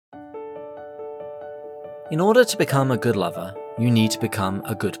In order to become a good lover, you need to become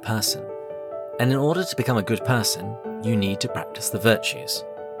a good person. And in order to become a good person, you need to practice the virtues.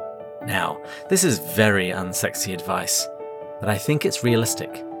 Now, this is very unsexy advice, but I think it's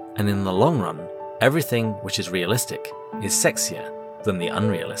realistic, and in the long run, everything which is realistic is sexier than the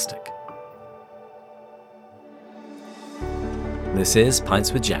unrealistic. This is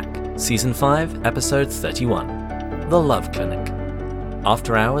Pints with Jack, Season 5, Episode 31, The Love Clinic.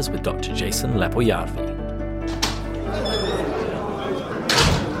 After Hours with Dr. Jason Lepojärvi.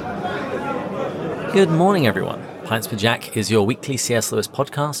 Good morning, everyone. Pints with Jack is your weekly C.S. Lewis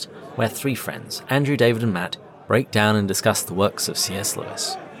podcast where three friends, Andrew, David and Matt, break down and discuss the works of C.S.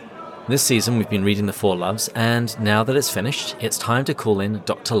 Lewis. This season we've been reading The Four Loves, and now that it's finished, it's time to call in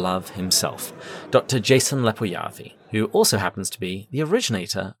Dr. Love himself, Dr. Jason Lepojärvi, who also happens to be the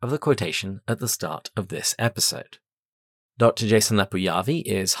originator of the quotation at the start of this episode. Dr. Jason Lepojärvi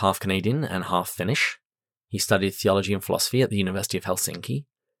is half Canadian and half Finnish. He studied theology and philosophy at the University of Helsinki.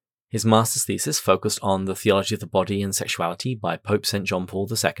 His master's thesis focused on the theology of the body and sexuality by Pope St. John Paul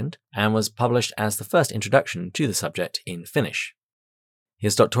II and was published as the first introduction to the subject in Finnish.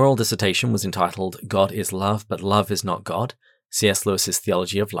 His doctoral dissertation was entitled God is Love, but Love is Not God, C.S. Lewis's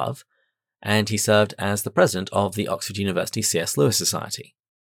Theology of Love, and he served as the president of the Oxford University C.S. Lewis Society.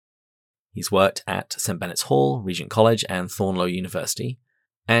 He's worked at St. Benet's Hall, Regent College, and Thorneloe University,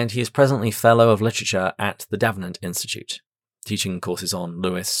 and he is presently Fellow of Literature at the Davenant Institute, teaching courses on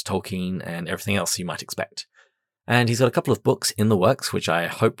Lewis, Tolkien, and everything else you might expect. And he's got a couple of books in the works, which I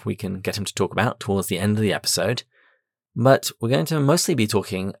hope we can get him to talk about towards the end of the episode. But we're going to mostly be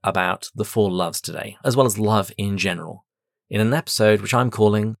talking about the Four Loves today, as well as love in general, in an episode which I'm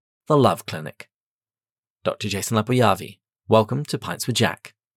calling The Love Clinic. Dr. Jason Lepojärvi, welcome to Pints with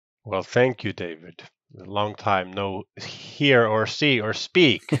Jack. Well, thank you, David. A long time no hear or see or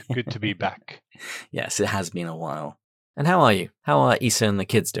speak. Good to be back. Yes, it has been a while. And how are you? How are Isa and the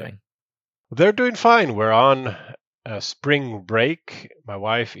kids doing? They're doing fine. We're on a spring break. My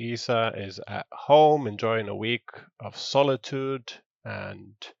wife, Isa, is at home enjoying a week of solitude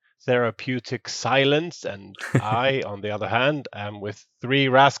and therapeutic silence. And I, on the other hand, am with three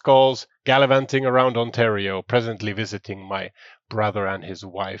rascals gallivanting around Ontario, presently visiting my brother and his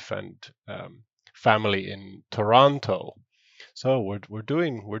wife and family in Toronto. So we're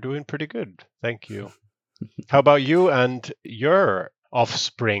doing pretty good. Thank you. How about you and your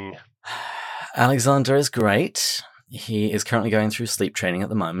offspring? Alexander is great. He is currently going through sleep training at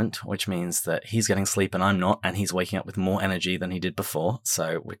the moment, which means that he's getting sleep and I'm not, and he's waking up with more energy than he did before.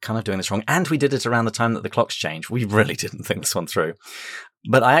 So we're kind of doing this wrong. And we did it around the time that the clocks changed. We really didn't think this one through.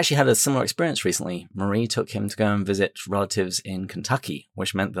 But I actually had a similar experience recently. Marie took him to go and visit relatives in Kentucky,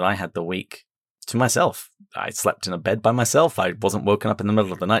 which meant that I had the week to myself. I slept in a bed by myself. I wasn't woken up in the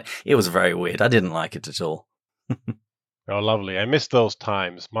middle of the night. It was very weird. I didn't like it at all. Oh, lovely. I miss those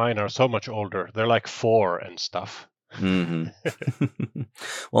times. Mine are so much older. They're like 4 and stuff. Mm-hmm.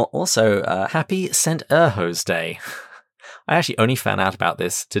 Well, also, happy St. Urho's Day. I actually only found out about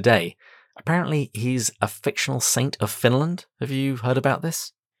this today. Apparently, he's a fictional saint of Finland. Have you heard about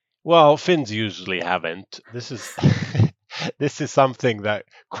this? Well, Finns usually haven't. This is this is something that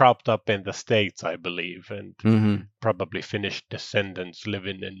cropped up in the States, I believe, and probably Finnish descendants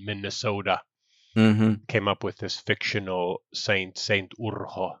living in Minnesota came up with this fictional saint, Saint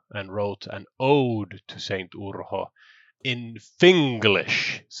Urho, and wrote an ode to Saint Urho in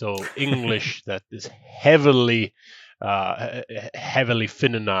Finglish, so English that is heavily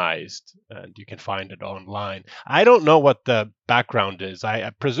Finnanized, and you can find it online. I don't know what the background is. I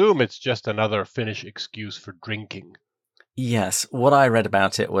presume it's just another Finnish excuse for drinking. Yes, what I read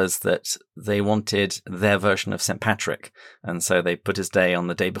about it was that they wanted their version of St. Patrick, and so they put his day on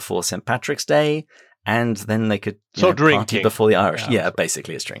the day before St. Patrick's Day, and then they could party before the Irish. Yeah,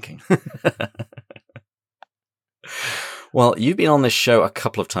 basically it's drinking. Well, you've been on this show a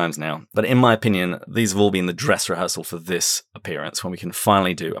couple of times now, but in my opinion, these have all been the dress rehearsal for this appearance, when we can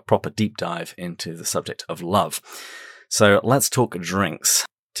finally do a proper deep dive into the subject of love. So let's talk drinks.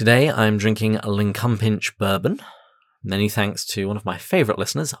 Today I'm drinking a Lincumpinch bourbon. Many thanks to one of my favourite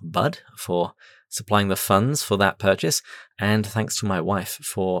listeners, Bud, for supplying the funds for that purchase, and thanks to my wife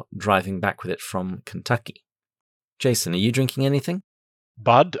for driving back with it from Kentucky. Jason, are you drinking anything?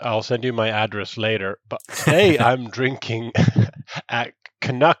 Bud, I'll send you my address later, but today I'm drinking a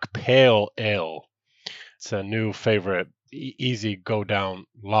Canuck Pale Ale. It's a new favorite, easy go-down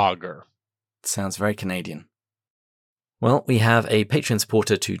lager. Sounds very Canadian. Well, we have a Patreon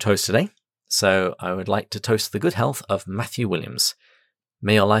supporter to toast today. So I would like to toast the good health of Matthew Williams.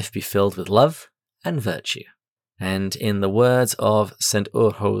 May your life be filled with love and virtue. And in the words of St.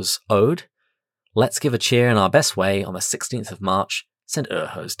 Urho's ode, Let's give a cheer in our best way on the 16th of March, St.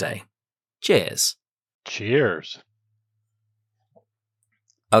 Urho's Day. Cheers. Cheers.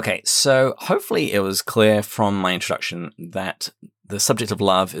 Okay, so hopefully it was clear from my introduction that the subject of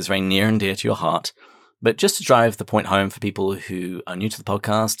love is very near and dear to your heart. But just to drive the point home for people who are new to the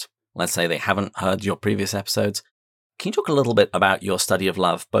podcast, let's say they haven't heard your previous episodes, can you talk a little bit about your study of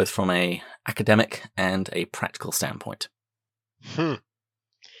love, both from an academic and a practical standpoint?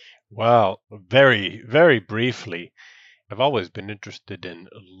 Well, very, very briefly, I've always been interested in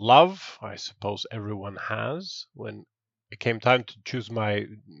love. I suppose everyone has. When it came time to choose my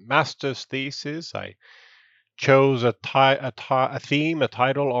master's thesis, I chose a theme, a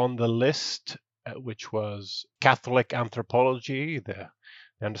title on the list, which was Catholic anthropology, the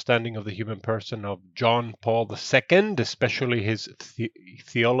understanding of the human person of John Paul II, especially his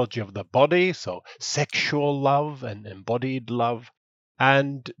theology of the body, so sexual love and embodied love.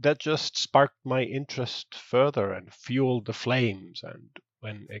 And that just sparked my interest further and fueled the flames. And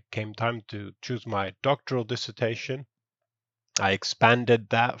when it came time to choose my doctoral dissertation, I expanded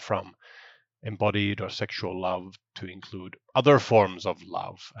that from embodied or sexual love to include other forms of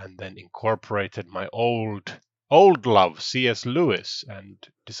love, and then incorporated my old love, C.S. Lewis, and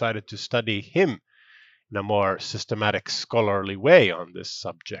decided to study him in a more systematic scholarly way on this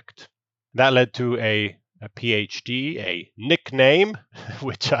subject. That led to a PhD, a nickname,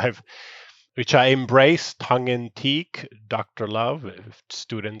 which I embrace tongue-in-cheek, Dr. Love, if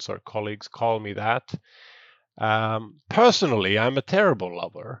students or colleagues call me that. Personally, I'm a terrible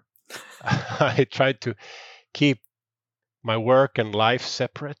lover. I tried to keep my work and life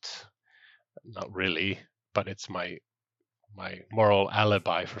separate. Not really, but it's my moral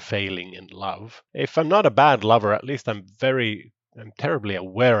alibi for failing in love. If I'm not a bad lover, at least I'm terribly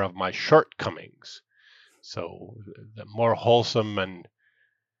aware of my shortcomings. So the more wholesome and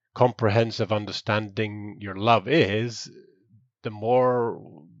comprehensive understanding your love is, the more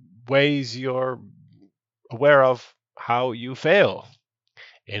ways you're aware of how you fail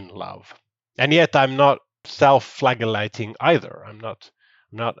in love. And yet I'm not self-flagellating either. I'm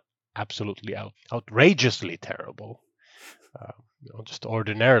not absolutely outrageously terrible, just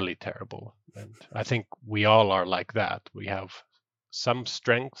ordinarily terrible. And I think we all are like that. We have some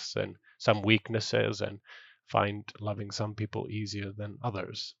strengths and some weaknesses, and find loving some people easier than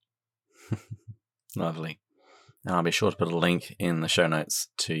others. Lovely. And I'll be sure to put a link in the show notes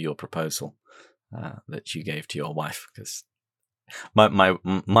to your proposal that you gave to your wife, because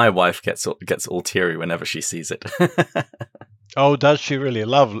my wife gets all teary whenever she sees it. Oh, does she really?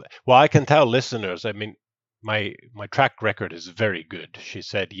 Well, I can tell listeners, I mean, my track record is very good. She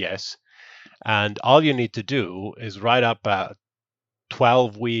said yes. And all you need to do is write up a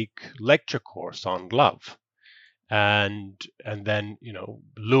 12-week lecture course on love. And then,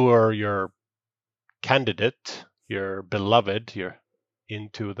 lure your candidate, your beloved,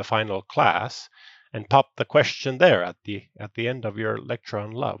 into the final class, and pop the question there at the end of your lecture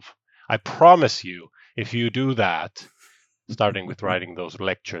on love. I promise you, if you do that, starting with writing those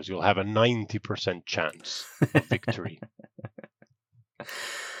lectures, you'll have a 90% chance of victory.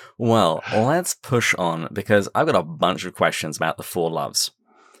 Well, let's push on, because I've got a bunch of questions about the 4 loves.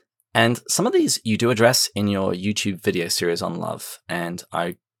 And some of these you do address in your YouTube video series on love, and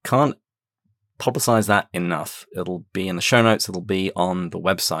I can't publicize that enough. It'll be in the show notes, it'll be on the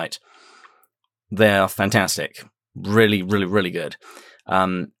website. They're fantastic. Really, really, really good.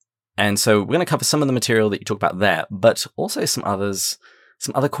 And so we're going to cover some of the material that you talk about there, but also some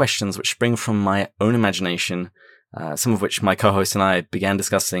other questions which spring from my own imagination, some of which my co-host and I began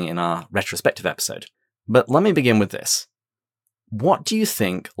discussing in our retrospective episode. But let me begin with this. What do you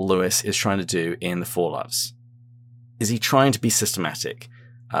think Lewis is trying to do in The Four Loves? Is he trying to be systematic?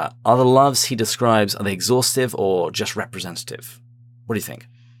 Are the loves he describes, are they exhaustive or just representative? What do you think?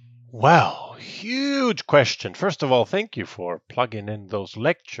 Well, huge question. First of all, thank you for plugging in those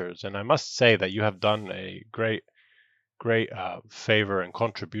lectures. And I must say that you have done a great favor and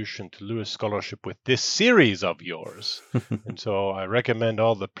contribution to Lewis Scholarship with this series of yours. And so I recommend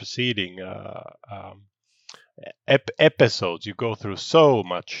all the preceding episodes. You go through so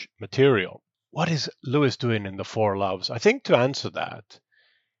much material. What is Lewis doing in The Four Loves? I think to answer that,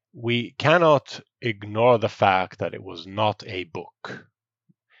 we cannot ignore the fact that it was not a book.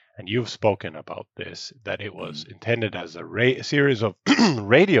 And you've spoken about this, that it was intended as a series of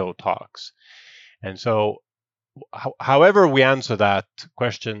radio talks. And so, however we answer that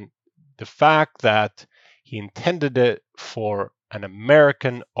question, the fact that he intended it for an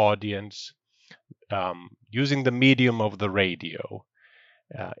American audience using the medium of the radio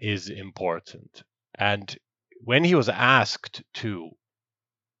is important. And when he was asked to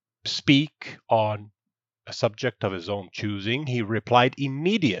speak on a subject of his own choosing, he replied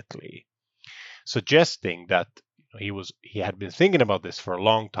immediately, suggesting that he had been thinking about this for a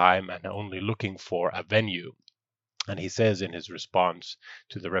long time and only looking for a venue. And he says in his response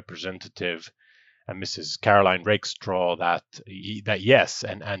to the representative, Mrs. Caroline Rakestraw, that yes,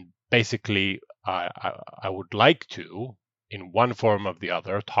 and basically I would like to, in one form or the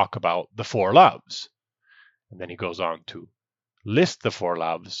other, talk about the four loves. And then he goes on to list the four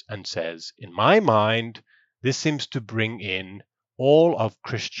loves and says, in my mind, this seems to bring in all of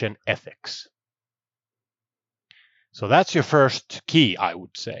Christian ethics. So that's your first key, I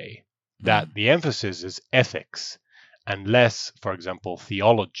would say, that the emphasis is ethics and less, for example,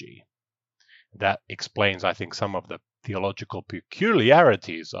 theology. That explains, I think, some of the theological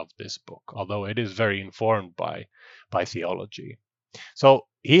peculiarities of this book, although it is very informed by theology. So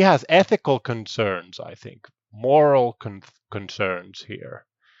he has ethical concerns, I think, moral concerns here,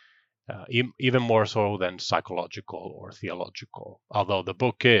 even more so than psychological or theological, although the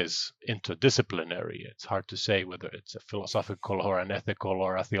book is interdisciplinary. It's hard to say whether it's a philosophical or an ethical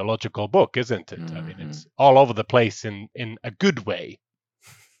or a theological book, isn't it? I mean, it's all over the place in a good way.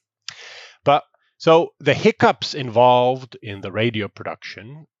 But so the hiccups involved in the radio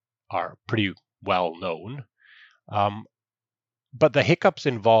production are pretty well known. But the hiccups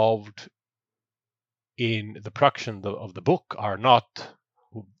involved in the production of the book are not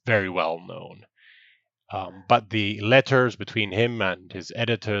very well known. But the letters between him and his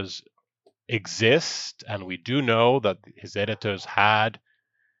editors exist, and we do know that his editors had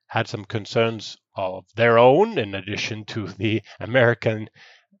some concerns of their own, in addition to the American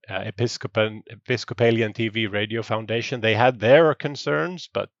Episcopalian TV Radio Foundation. They had their concerns,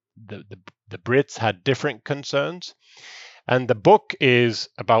 but the Brits had different concerns. And the book is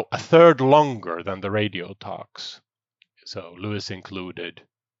about a third longer than the radio talks. So Lewis included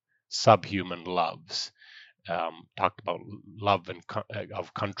subhuman loves, talked about love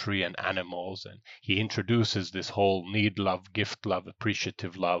of country and animals, and he introduces this whole need love, gift love,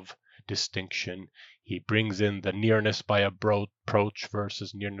 appreciative love distinction. He brings in the nearness by approach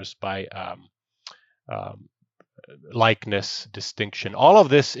versus nearness by likeness distinction. All of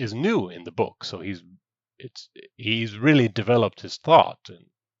this is new in the book, so he's really developed his thought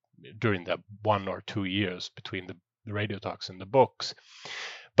during the 1 or 2 years between the radio talks and the books.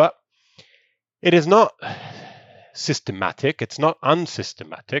 But it is not systematic. It's not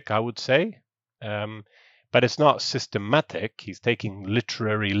unsystematic, I would say. But it's not systematic. He's taking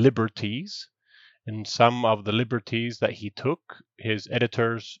literary liberties. And some of the liberties that he took, his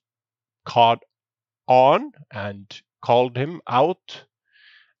editors caught on and called him out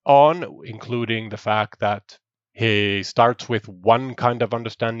on, including the fact that he starts with one kind of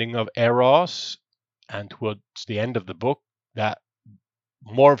understanding of eros, and towards the end of the book that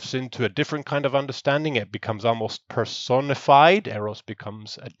morphs into a different kind of understanding. It becomes almost personified. Eros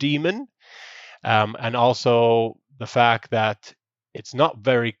becomes a demon. And also the fact that it's not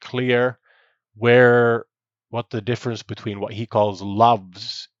very clear what the difference between what he calls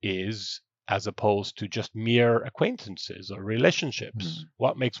loves is, as opposed to just mere acquaintances or relationships.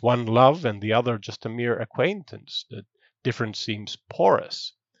 What makes one love and the other just a mere acquaintance? The difference seems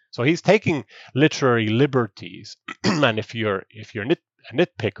porous. So he's taking literary liberties, and if you're a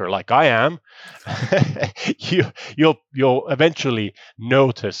nitpicker like I am, you'll eventually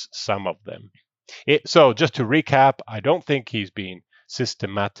notice some of them. So just to recap, I don't think he's being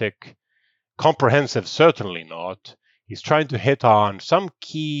systematic, comprehensive, certainly not. He's trying to hit on some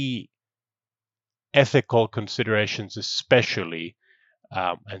key ethical considerations, especially,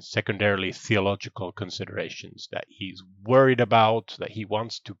 and secondarily theological considerations that he's worried about, that he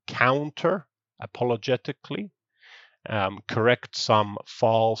wants to counter apologetically, correct some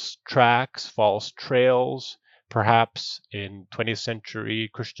false tracks, false trails, perhaps in 20th century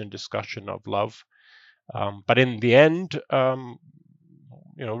Christian discussion of love. But in the end,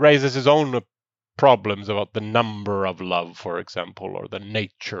 raises his own problems about the number of love, for example, or the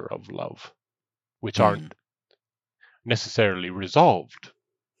nature of love, which aren't necessarily resolved.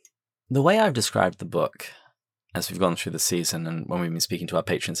 The way I've described the book, as we've gone through the season and when we've been speaking to our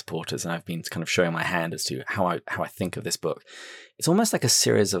Patreon supporters, and I've been kind of showing my hand as to how I think of this book, it's almost like a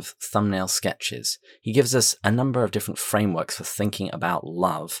series of thumbnail sketches. He gives us a number of different frameworks for thinking about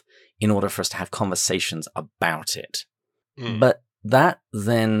love in order for us to have conversations about it. But that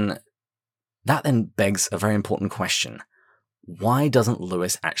then begs a very important question. Why doesn't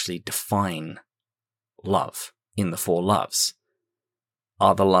Lewis actually define love in the four loves?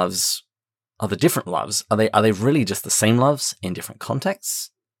 Are the different loves, are they really just the same loves in different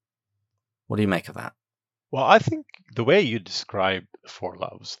contexts? What do you make of that? Well, I think the way you describe the four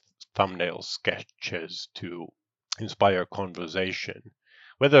loves, thumbnail sketches to inspire conversation.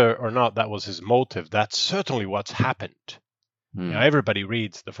 Whether or not that was his motive, that's certainly what's happened. Everybody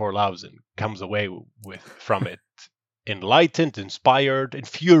reads The Four Loves and comes away from it enlightened, inspired,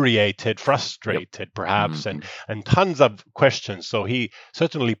 infuriated, frustrated, perhaps, and tons of questions. So he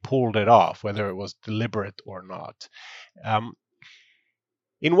certainly pulled it off, whether it was deliberate or not.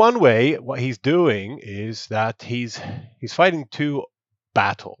 In one way, what he's doing is that he's fighting two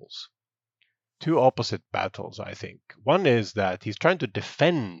opposite battles, I think. One is that he's trying to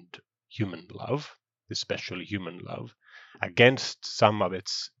defend human love, especially human love, against some of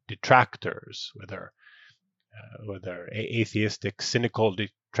its detractors, whether atheistic, cynical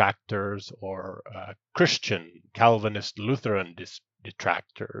detractors or Christian, Calvinist, Lutheran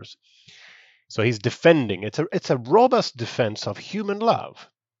detractors. So he's defending. It's a robust defense of human love,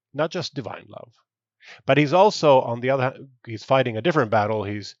 not just divine love. But he's also, on the other hand, he's fighting a different battle.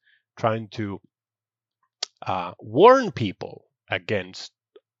 He's trying to warn people against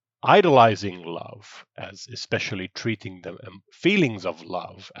idolizing love, as especially treating the feelings of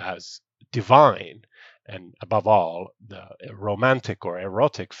love as divine, and above all, the romantic or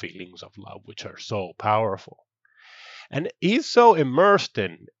erotic feelings of love, which are so powerful. And he's so immersed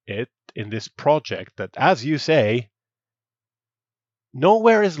in it, in this project, that, as you say,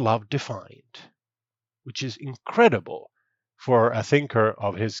 nowhere is love defined, which is incredible for a thinker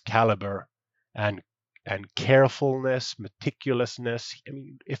of his caliber and carefulness, meticulousness. I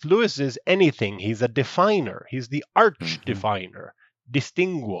mean, if Lewis is anything, he's a definer. He's the arch definer,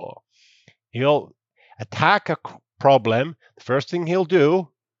 distinguo. He'll attack a problem. The first thing he'll do,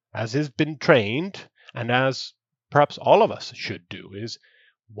 as has been trained, and as perhaps all of us should do, is,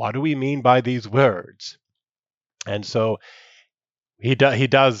 what do we mean by these words? And so he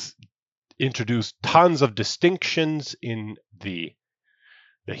does introduce tons of distinctions in the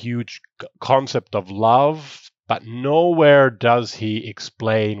huge concept of love, but nowhere does he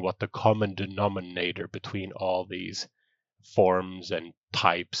explain what the common denominator between all these forms and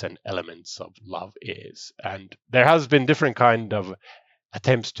types and elements of love is. And there has been different kind of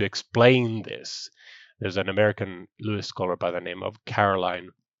attempts to explain this. There's an American Lewis scholar by the name of Caroline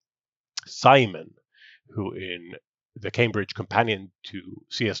Simon, who in the Cambridge Companion to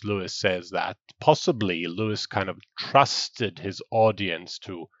C.S. Lewis says that possibly Lewis kind of trusted his audience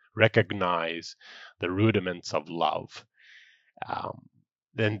to recognize the rudiments of love,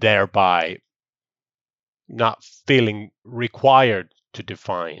 and thereby not feeling required to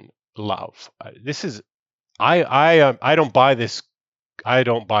define love. I don't buy this. I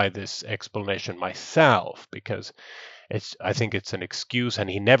don't buy this explanation myself, because I think it's an excuse, and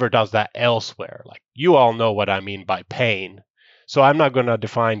he never does that elsewhere. Like, you all know what I mean by pain, so I'm not going to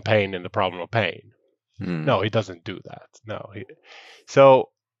define pain in the problem of pain. No, he doesn't do that. No. So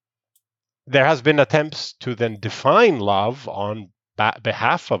there has been attempts to then define love on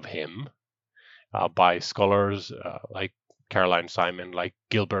behalf of him by scholars like Caroline Simon, like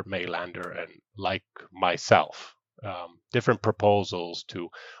Gilbert Maylander, and like myself. Different proposals to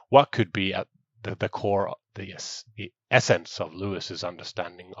what could be at the core, the essence of Lewis's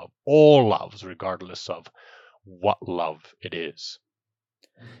understanding of all loves, regardless of what love it is.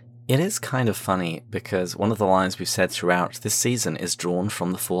 It is kind of funny, because one of the lines we've said throughout this season is drawn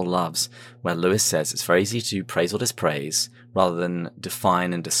from The Four Loves, where Lewis says it's very easy to praise or dispraise rather than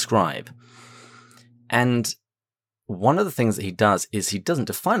define and describe. And one of the things that he does is he doesn't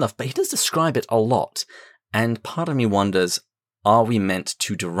define love, but he does describe it a lot. And part of me wonders, are we meant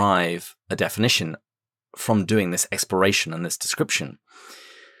to derive a definition from doing this exploration and this description?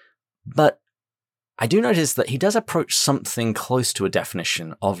 But I do notice that he does approach something close to a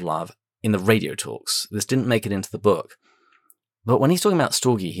definition of love in the radio talks. This didn't make it into the book. But when he's talking about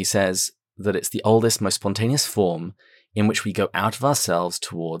Storge, he says that it's the oldest, most spontaneous form in which we go out of ourselves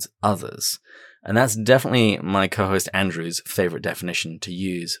towards others. And that's definitely my co-host Andrew's favorite definition to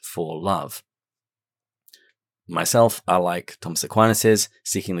use for love. Myself, I like Thomas Aquinas'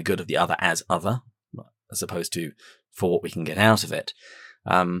 seeking the good of the other as other, as opposed to for what we can get out of it.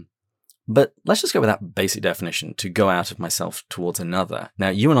 But let's just go with that basic definition, to go out of myself towards another. Now,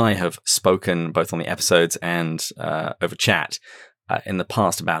 you and I have spoken both on the episodes and over chat in the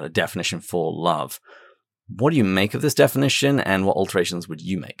past about a definition for love. What do you make of this definition, and what alterations would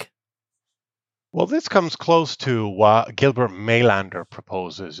you make? Well, this comes close to what Gilbert Maylander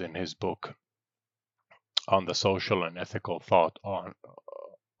proposes in his book on the social and ethical thought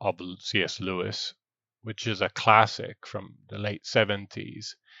of C.S. Lewis, which is a classic from the late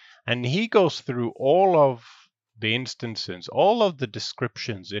 70s. And he goes through all of the instances, all of the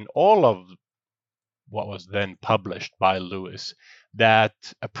descriptions in all of what was then published by Lewis that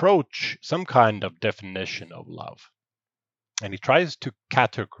approach some kind of definition of love. And he tries to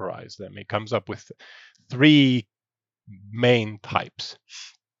categorize them. He comes up with 3 main types.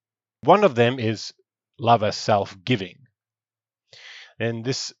 One of them is love as self-giving. And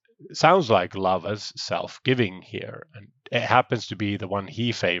this sounds like love as self-giving here. And it happens to be the one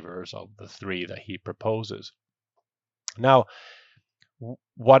he favors of the 3 that he proposes. Now,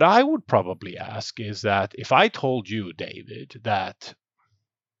 what I would probably ask is that if I told you, David, that,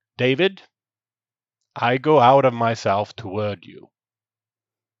 David, I go out of myself toward you,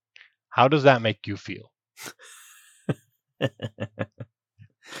 how does that make you feel?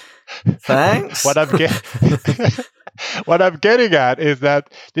 Thanks. What I'm getting at is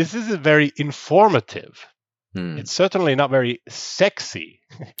that this isn't very informative. It's certainly not very sexy.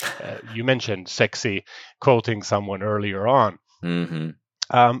 You mentioned sexy, quoting someone earlier on.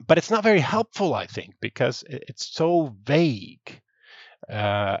 But it's not very helpful, I think, because it's so vague.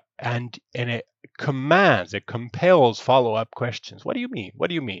 And it compels follow-up questions. What do you mean? What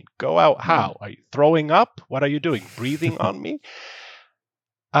do you mean? Go out how? Are you throwing up? What are you doing? Breathing on me?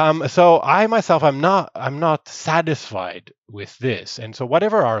 So I myself, I'm not satisfied with this. And so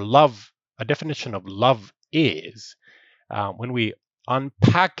whatever a definition of love is, when we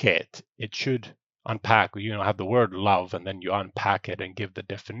unpack it, it should unpack, have the word love, and then you unpack it and give the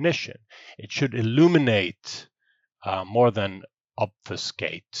definition. It should illuminate more than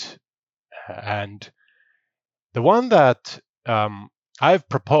obfuscate. And the one that I've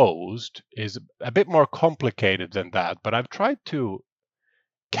proposed is a bit more complicated than that, but I've tried to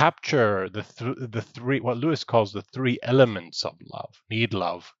capture the 3, what Lewis calls the 3 elements of love: need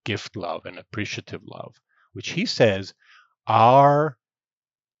love, gift love, and appreciative love, which he says are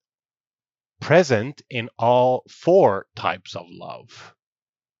present in all 4 types of love,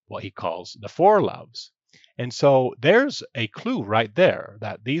 what he calls the 4 loves. And so there's a clue right there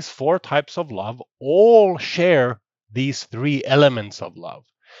that these 4 types of love all share these 3 elements of love.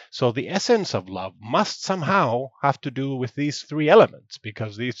 So the essence of love must somehow have to do with these 3 elements,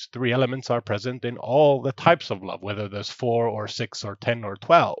 because these 3 elements are present in all the types of love, whether there's 4 or 6 or 10 or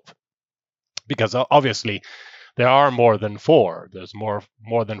 12. Because obviously there are more than 4. There's more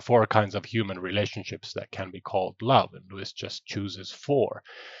than 4 kinds of human relationships that can be called love, and Lewis just chooses 4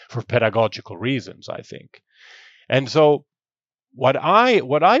 for pedagogical reasons, I think. And so what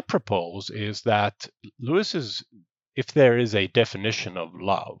I propose is that if there is a definition of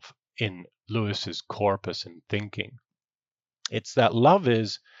love in Lewis's corpus and thinking, it's that love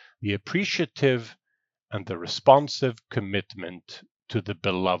is the appreciative and the responsive commitment to the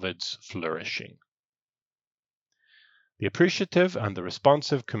beloved's flourishing. The appreciative and the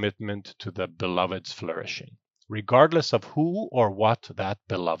responsive commitment to the beloved's flourishing, regardless of who or what that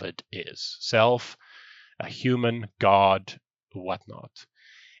beloved is: self, a human, God, whatnot.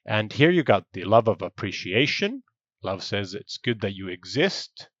 And here you got the love of appreciation. Love says it's good that you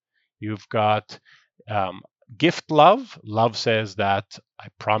exist. You've got gift love. Love says that I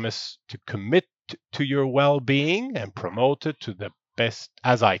promise to commit to your well-being and promote it to the best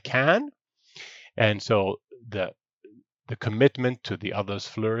as I can. And so the commitment to the other's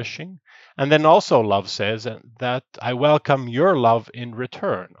flourishing. And then also love says that I welcome your love in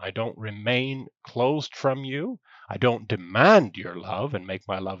return. I don't remain closed from you. I don't demand your love and make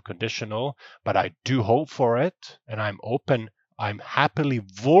my love conditional, but I do hope for it, and I'm open. I'm happily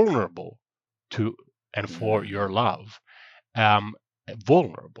vulnerable to and for your love.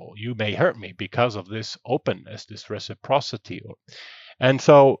 Vulnerable. You may hurt me because of this openness, this reciprocity. And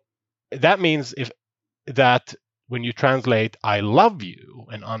so that means that when you translate I love you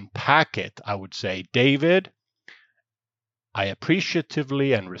and unpack it, I would say, David, I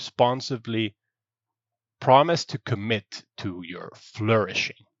appreciatively and responsively promise to commit to your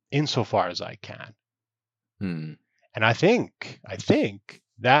flourishing insofar as I can. And I think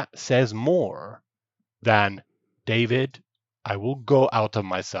that says more than, David, I will go out of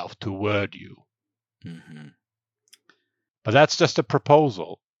myself toward you. But that's just a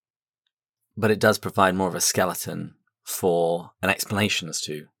proposal. But it does provide more of a skeleton for an explanation as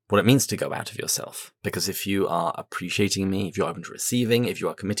to what it means to go out of yourself. Because if you are appreciating me, if you're open to receiving, if you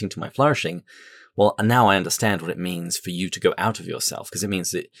are committing to my flourishing, well, now I understand what it means for you to go out of yourself, because it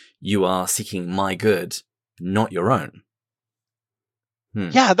means that you are seeking my good, not your own.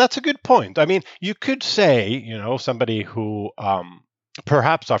 Yeah, that's a good point. I mean, you could say, somebody who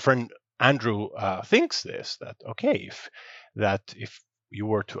perhaps our friend Andrew thinks this, that, okay, if you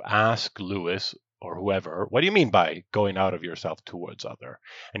were to ask Lewis or whoever, what do you mean by going out of yourself towards other?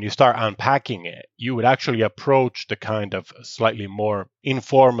 And you start unpacking it, you would actually approach the kind of slightly more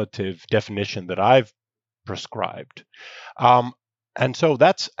informative definition that I've prescribed. And so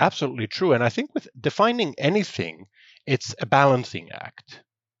that's absolutely true. And I think with defining anything, it's a balancing act.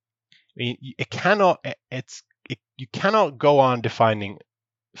 I mean, you cannot go on defining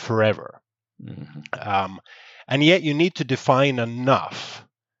forever. And yet you need to define enough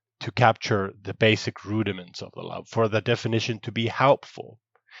to capture the basic rudiments of the love for the definition to be helpful.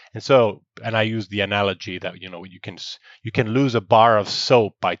 And I use the analogy that you can lose a bar of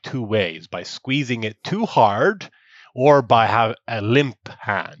soap by two ways: by squeezing it too hard, or by have a limp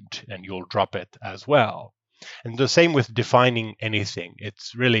hand, and you'll drop it as well. And the same with defining anything.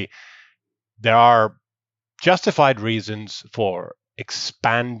 It's really, there are justified reasons for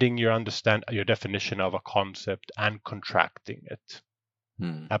expanding your definition of a concept and contracting it.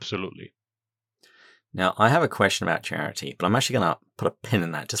 Absolutely. Now, I have a question about charity, but I'm actually going to put a pin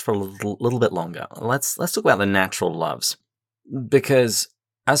in that just for a little bit longer. Let's talk about the natural loves, because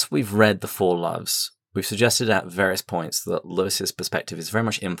as we've read the Four Loves, we've suggested at various points that Lewis's perspective is very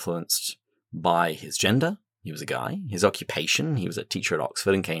much influenced by his gender. He was a guy. His occupation. He was a teacher at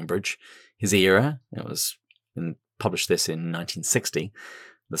Oxford and Cambridge. His era. It was published this in 1960.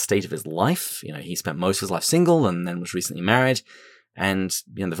 The state of his life. He spent most of his life single and then was recently married. And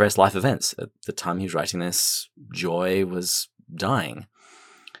the various life events. At the time he was writing this, Joy was dying.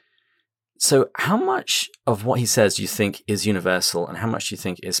 So how much of what he says do you think is universal, and how much do you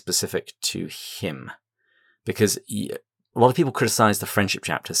think is specific to him? Because a lot of people criticize the friendship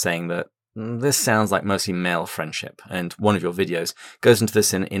chapter, saying that this sounds like mostly male friendship, and one of your videos goes into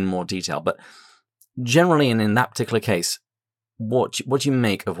this in more detail. But generally, and in that particular case, what do you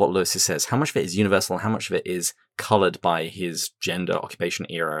make of what Lewis says? How much of it is universal, and how much of it is colored by his gender, occupation,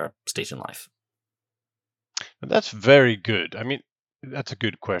 era, state in life? That's very good. I mean, that's a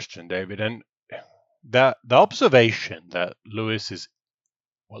good question, David. And the observation that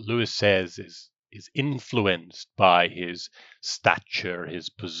what Lewis says is influenced by his stature, his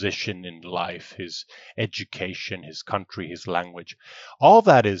position in life, his education, his country, his language. All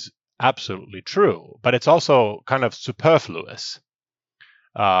that is absolutely true, but it's also kind of superfluous.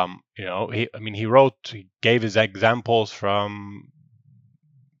 He gave his examples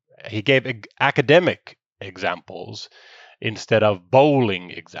he gave academic examples instead of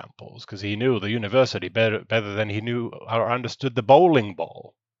bowling examples, because he knew the university better than he knew or understood the bowling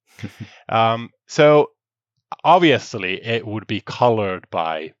ball. So obviously it would be colored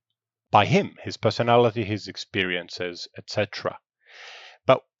by him, his personality, his experiences, etc.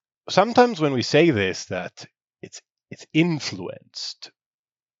 But sometimes when we say this, that it's influenced,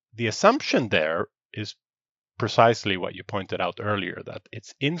 the assumption there is precisely what you pointed out earlier, that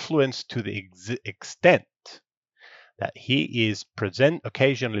it's influenced to the extent that he is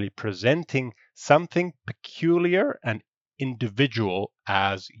occasionally presenting something peculiar and individual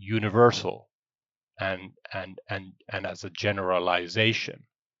as universal and as a generalization.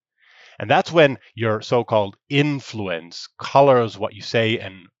 And that's when your so-called influence colors what you say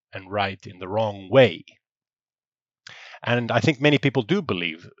and write in the wrong way. And I think many people do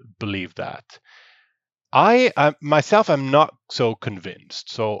believe that. I myself am not so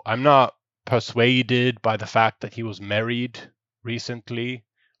convinced. So I'm not persuaded by the fact that he was married recently,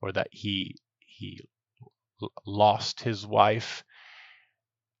 or that he lost his wife.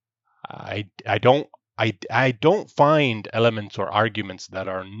 I don't find elements or arguments that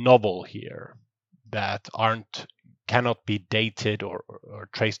are novel here, that cannot be dated or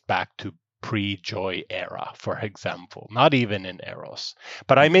traced back to pre-Joy era, for example, not even in Eros.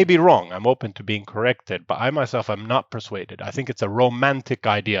 But I may be wrong. I'm open to being corrected, but I myself am not persuaded. I think it's a romantic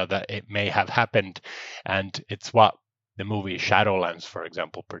idea that it may have happened, and it's what the movie Shadowlands, for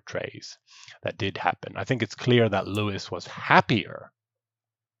example, portrays that did happen. I think it's clear that Lewis was happier,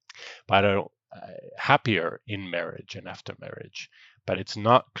 but happier in marriage and after marriage. But it's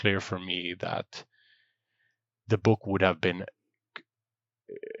not clear for me that the book would have been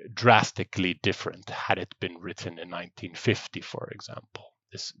drastically different had it been written in 1950, for example.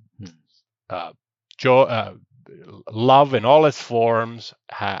 This love in all its forms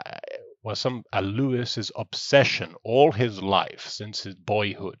was Lewis's obsession all his life, since his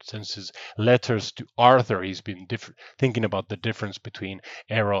boyhood, since his letters to Arthur. He's been thinking about the difference between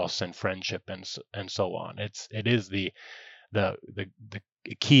eros and friendship and so on. It is the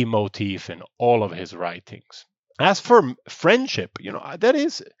key motif in all of his writings. As for friendship, that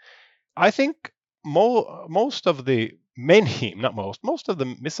is, I think most of the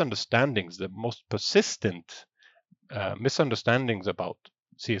misunderstandings, the most persistent misunderstandings about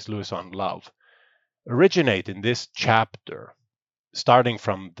C.S. Lewis on love originate in this chapter, starting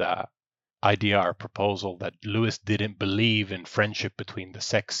from the idea or proposal that Lewis didn't believe in friendship between the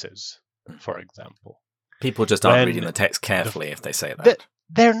sexes, for example. People just aren't when reading the text the, carefully if they say the that.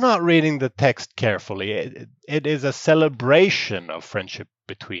 they're not reading the text carefully. It is a celebration of friendship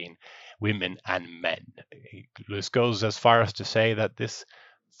between women and men. Lewis goes as far as to say that this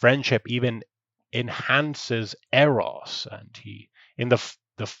friendship even enhances eros, and he in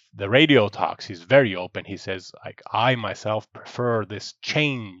the radio talks he's very open. He says, like, I myself prefer this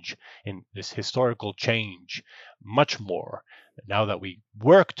change, in this historical change, much more now that we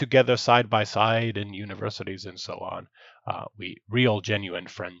work together side by side in universities and so on. Real genuine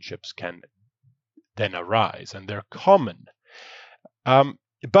friendships can then arise, and they're common.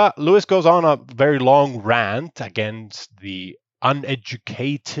 But Lewis goes on a very long rant against the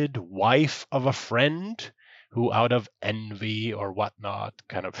uneducated wife of a friend who, out of envy or whatnot,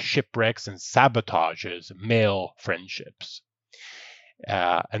 kind of shipwrecks and sabotages male friendships.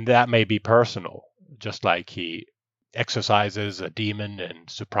 And that may be personal, just like he exercises a demon in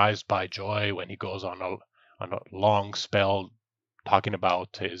Surprised by Joy when he goes on a long spell talking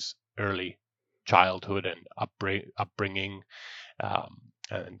about his early childhood and upbringing,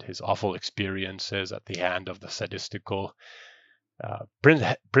 and his awful experiences at the hand of the sadistical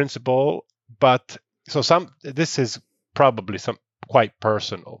principle. But this is probably some quite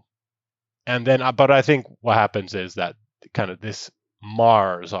personal. And then, but I think what happens is that kind of this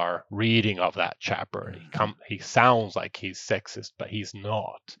mars our reading of that chapter. He sounds like he's sexist, but he's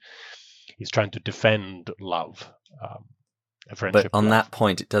not. He's trying to defend love, friendship. But on love. that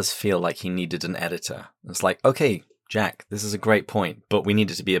point, it does feel like he needed an editor. It's like, okay, Jack, this is a great point, but we need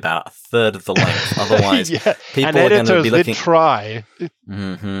it to be about a third of the length. Otherwise, people are going to be looking. Did try.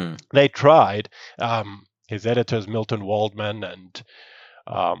 Mm-hmm. They tried. His editors, Milton Waldman and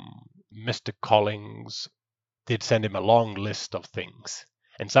Mr. Collins, did send him a long list of things,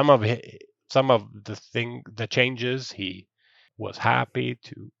 and some of the changes he was happy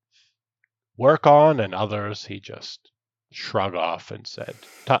to work on, and others he just shrugged off and said,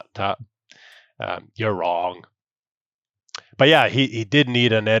 "Tut tut, you're wrong." But yeah, he did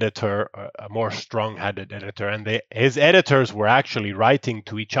need an editor, a more strong-headed editor, and his editors were actually writing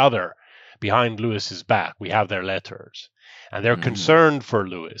to each other behind Lewis's back. We have their letters, and they're concerned for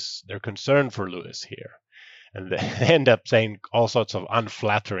Lewis. They're concerned for Lewis here. And they end up saying all sorts of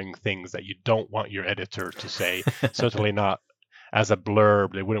unflattering things that you don't want your editor to say. Certainly not as a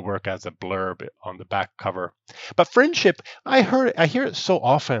blurb. They wouldn't work as a blurb on the back cover. But friendship, I hear it so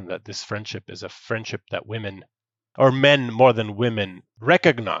often that this friendship is a friendship that women, or men more than women,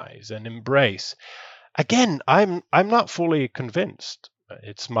 recognize and embrace. Again, I'm not fully convinced.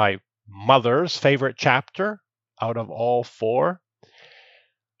 It's my mother's favorite chapter out of all four.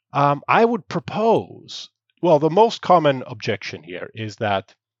 I would propose. Well, the most common objection here is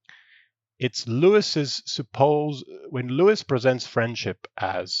that it's Lewis's when Lewis presents friendship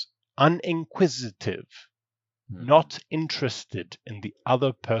as uninquisitive, not interested in the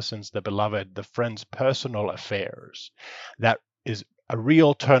other person's, the beloved, the friend's personal affairs. That is a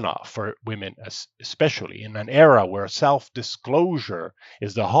real turnoff for women, especially in an era where self-disclosure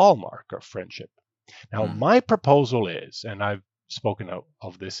is the hallmark of friendship. Now, my proposal is, and I've spoken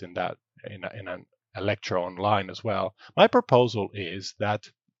of this in a lecture online as well. My proposal is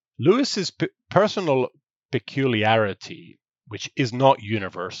that Lewis's personal peculiarity, which is not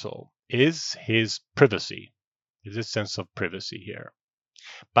universal, is his privacy, is his sense of privacy here.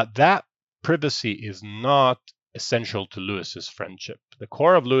 But that privacy is not essential to Lewis's friendship. The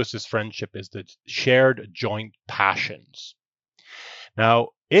core of Lewis's friendship is the shared joint passions. Now,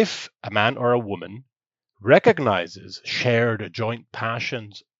 if a man or a woman recognizes shared joint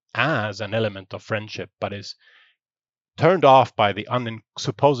passions as an element of friendship, but is turned off by the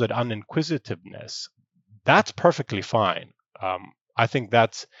supposed uninquisitiveness, that's perfectly fine. I think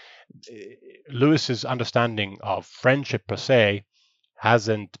that's Lewis's understanding of friendship per se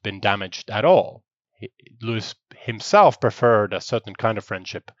hasn't been damaged at all. Lewis himself preferred a certain kind of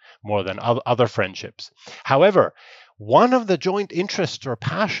friendship more than other friendships. However, one of the joint interests or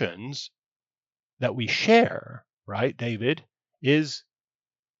passions that we share, right, David, is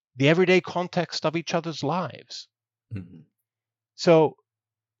the everyday context of each other's lives. So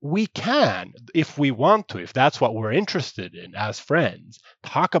we can, if we want to, if that's what we're interested in as friends,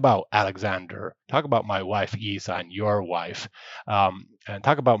 talk about Alexander, talk about my wife Isa and your wife, and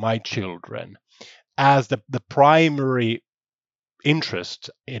talk about my children as the primary interest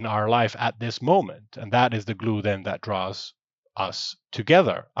in our life at this moment. And that is the glue then that draws us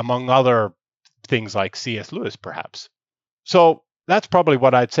together, among other things like C.S. Lewis, perhaps. So that's probably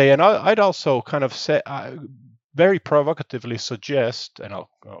what I'd say. And I'd also kind of say, very provocatively suggest, and I'll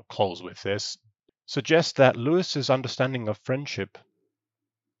close with this, suggest that Lewis's understanding of friendship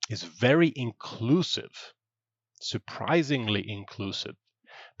is very inclusive, surprisingly inclusive,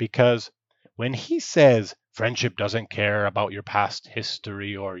 because when he says friendship doesn't care about your past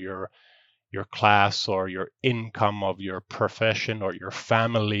history or your class or your income of your profession or your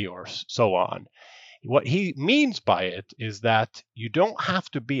family or so on, what he means by it is that you don't have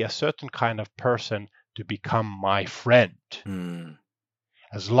to be a certain kind of person to become my friend.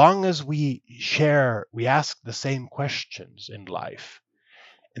 As long as we ask the same questions in life.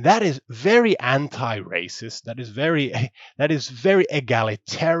 And that is very anti-racist. That is very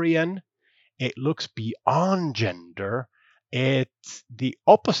egalitarian. It looks beyond gender. It's the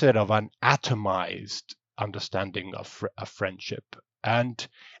opposite of an atomized understanding of friendship. And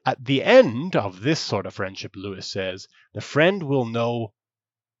at the end of this sort of friendship, Lewis says, the friend will know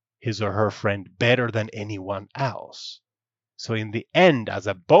his or her friend better than anyone else. So in the end, as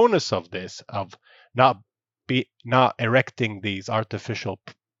a bonus of this, of not erecting these artificial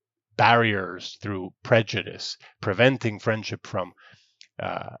barriers through prejudice, preventing friendship from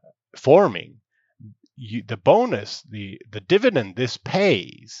forming, the bonus, the dividend this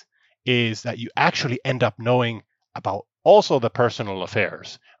pays is that you actually end up knowing about also the personal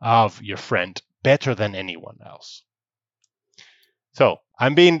affairs of your friend better than anyone else. So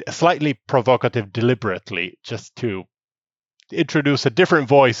I'm being slightly provocative deliberately just to introduce a different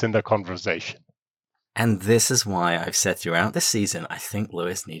voice in the conversation. And this is why I've said throughout this season, I think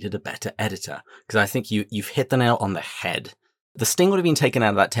Lewis needed a better editor, because I think you've hit the nail on the head. The sting would have been taken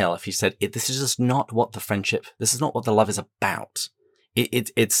out of that tale if you said, this is just not what this is not what the love is about.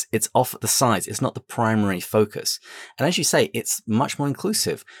 It's off at the sides. It's not the primary focus. And as you say, it's much more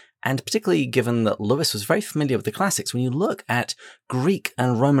inclusive. And particularly given that Lewis was very familiar with the classics, when you look at Greek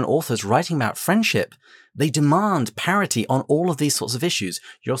and Roman authors writing about friendship, they demand parity on all of these sorts of issues.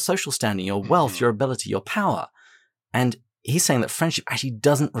 Your social standing, your wealth, your ability, your power. And he's saying that friendship actually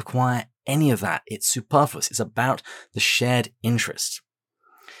doesn't require any of that. It's superfluous. It's about the shared interest.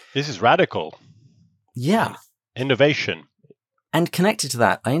 This is radical. Yeah. Innovation. And connected to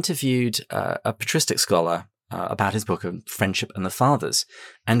that, I interviewed a patristic scholar about his book of Friendship and the Fathers,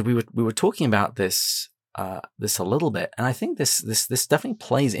 and we were talking about this a little bit, and I think this definitely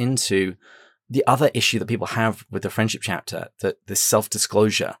plays into the other issue that people have with the friendship chapter, that this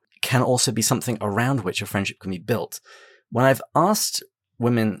self-disclosure can also be something around which a friendship can be built. When I've asked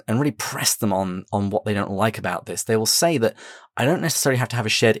women and really pressed them on what they don't like about this, they will say that I don't necessarily have to have a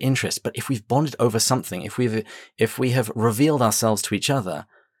shared interest, but if we've bonded over something, if we have revealed ourselves to each other,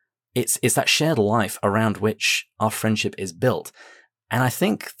 it's that shared life around which our friendship is built. And I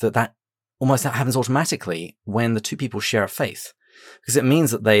think that happens automatically when the two people share a faith, because it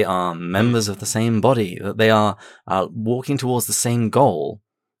means that they are members of the same body, that they are walking towards the same goal,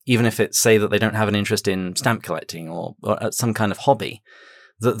 even if it's, say, that they don't have an interest in stamp collecting or some kind of hobby,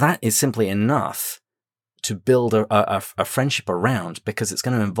 that is simply enough to build a friendship around, because it's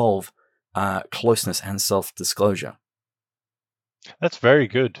going to involve closeness and self-disclosure. That's very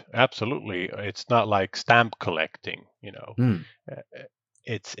good. Absolutely. It's not like stamp collecting,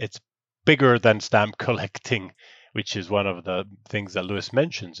 It's bigger than stamp collecting, which is one of the things that Lewis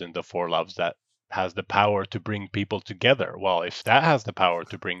mentions in the Four Loves, that has the power to bring people together. Well, if that has the power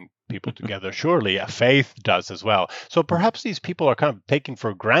to bring people together, surely a faith does as well. So perhaps these people are kind of taking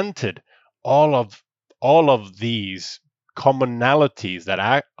for granted all of these commonalities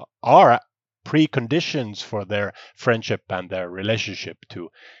that are preconditions for their friendship and their relationship to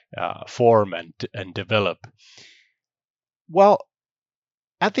form and develop. Well,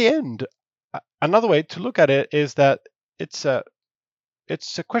 at the end, another way to look at it is that it's a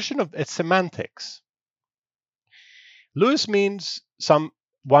question of semantics. Lewis means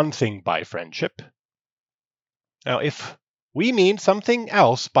one thing by friendship. Now, if we mean something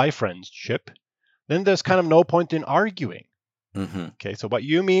else by friendship, then there's kind of no point in arguing. Mm-hmm. Okay, so what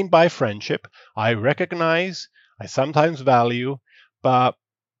you mean by friendship, I recognize, I sometimes value, but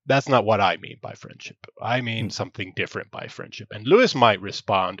that's not what I mean by friendship. I mean something different by friendship. And Lewis might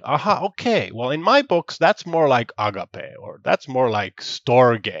respond, okay, well, in my books, that's more like agape, or that's more like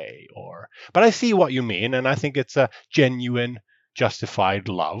storge, but I see what you mean, and I think it's a genuine, justified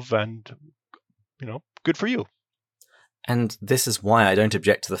love, and, good for you. And this is why I don't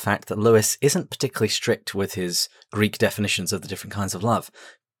object to the fact that Lewis isn't particularly strict with his Greek definitions of the different kinds of love.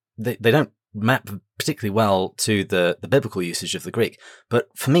 They don't map particularly well to the biblical usage of the Greek. But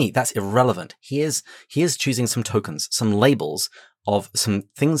for me, that's irrelevant. He is choosing some tokens, some labels of some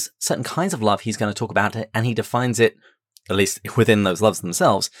things, certain kinds of love he's going to talk about it, and he defines it, at least within those loves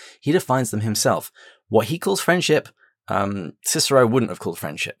themselves, he defines them himself. What he calls friendship, Cicero wouldn't have called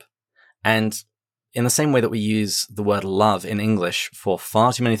friendship. And in the same way that we use the word love in English for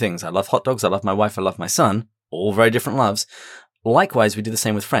far too many things. I love hot dogs, I love my wife, I love my son, all very different loves. Likewise, we do the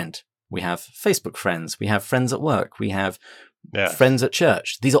same with friend. We have Facebook friends, we have friends at work, we have friends at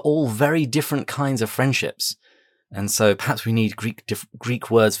church. These are all very different kinds of friendships. And so perhaps we need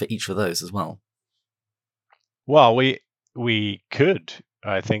Greek words for each of those as well. Well, we could.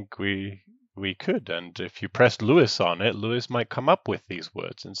 I think we could. And if you pressed Lewis on it, Lewis might come up with these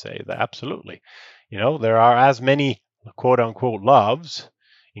words and say that absolutely. There are as many quote unquote loves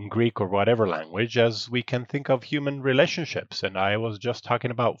in Greek or whatever language as we can think of human relationships. And I was just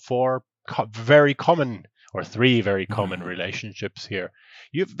talking about three very common relationships here.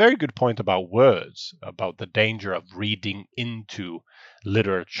 You have a very good point about words, about the danger of reading into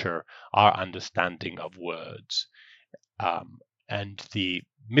literature our understanding of words, and the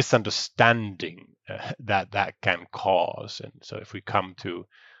misunderstanding that can cause. And so if we come to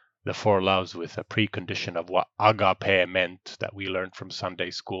the four loves with a precondition of what agape meant that we learned from Sunday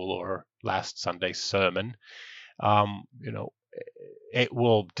school or last Sunday's sermon, it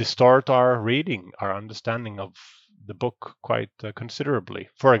will distort our reading, our understanding of the book quite considerably.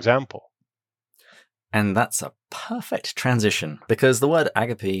 For example. And that's a perfect transition, because the word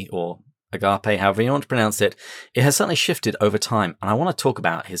agape, or agape, however you want to pronounce it, it has certainly shifted over time. And I want to talk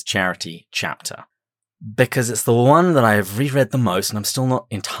about his charity chapter, because it's the one that I have reread the most, and I'm still not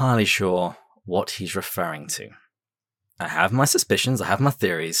entirely sure what he's referring to. I have my suspicions, I have my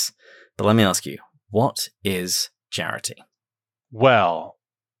theories, but let me ask you, what is charity? Well,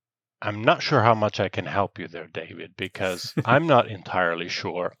 I'm not sure how much I can help you there, David, because I'm not entirely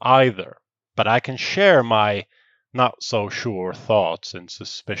sure either. But I can share my not so sure thoughts and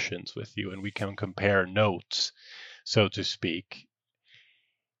suspicions with you, and we can compare notes, so to speak.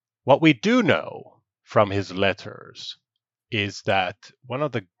 What we do know from his letters is that one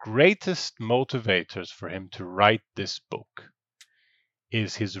of the greatest motivators for him to write this book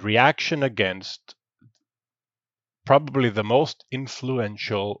is his reaction against probably the most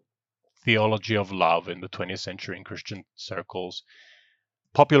influential theology of love in the 20th century in Christian circles,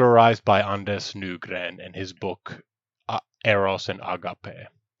 popularized by Anders Nygren in his book Eros and Agape,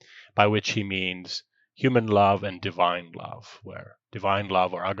 by which he means human love and divine love, where divine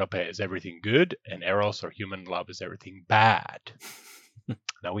love or agape is everything good and eros or human love is everything bad.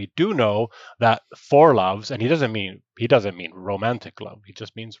 Now we do know that four loves, and he doesn't mean romantic love, he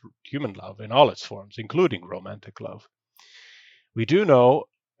just means human love in all its forms, including romantic love. We do know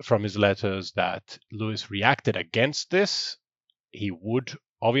from his letters that Lewis reacted against this. He would,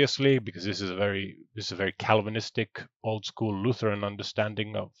 obviously, because this is a very Calvinistic, old school Lutheran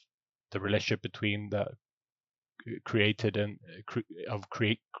understanding of the relationship between the created and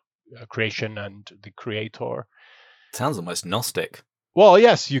creation and the creator. Sounds almost Gnostic. Well,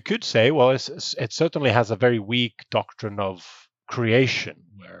 yes, you could say. Well, it certainly has a very weak doctrine of creation,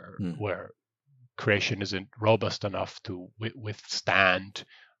 where creation isn't robust enough to withstand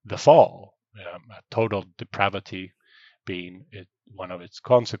the fall, total depravity being one of its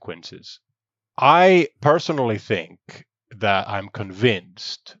consequences. I personally think that I'm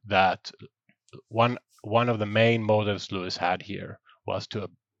convinced that one of the main motives Lewis had here was to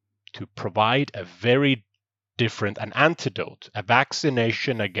provide a very different, an antidote, a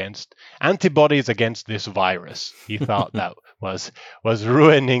vaccination against antibodies against this virus. He thought that was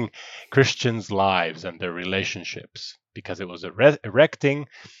ruining Christians' lives and their relationships, because it was erecting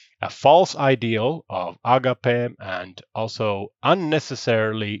a false ideal of agape and also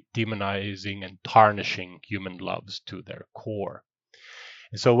unnecessarily demonizing and tarnishing human loves to their core.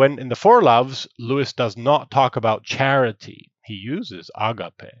 And so when in the Four Loves, Lewis does not talk about charity, he uses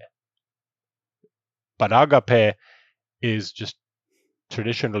agape. But agape is just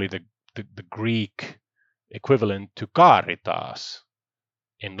traditionally the Greek equivalent to caritas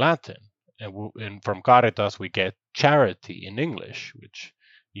in Latin. And from caritas we get charity in English, which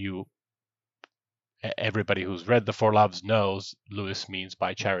everybody who's read the Four Loves knows Lewis means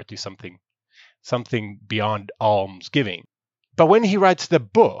by charity something beyond almsgiving. But when he writes the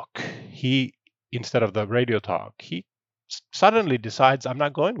book, he, instead of the radio talk, he suddenly decides, I'm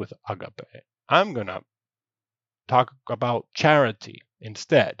not going with agape. I'm going to talk about charity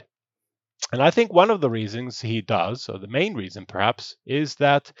instead. And I think one of the reasons he does, or the main reason perhaps, is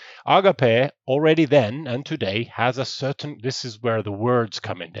that agape already then and today has a certain, this is where the words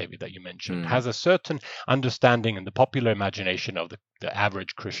come in, David, that you mentioned, has a certain understanding in the popular imagination of the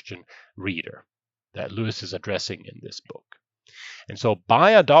average Christian reader that Lewis is addressing in this book. And so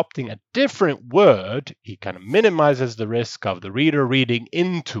by adopting a different word, he kind of minimizes the risk of the reader reading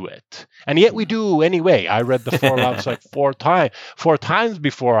into it. And yet we do anyway. I read the Four Loves like four times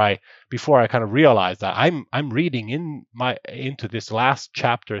before I kind of realized that I'm reading into this last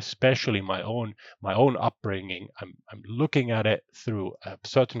chapter, especially my own upbringing. I'm looking at it through a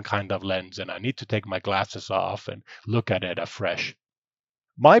certain kind of lens, and I need to take my glasses off and look at it afresh.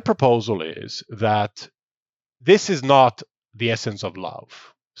 My proposal is that this is not the essence of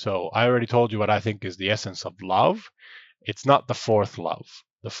love. So I already told you what I think is the essence of love. It's not the fourth love.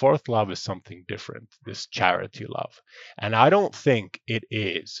 The fourth love is something different, this charity love. And I don't think it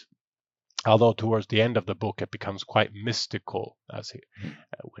is, although towards the end of the book it becomes quite mystical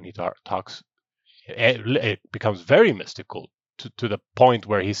when he talks. It becomes very mystical to the point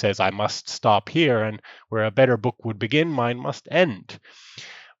where he says, I must stop here, and where a better book would begin, mine must end.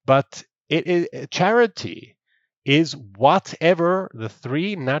 But charity is whatever the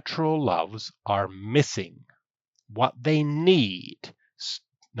three natural loves are missing, what they need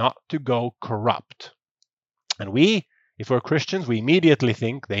not to go corrupt. And if we're Christians, we immediately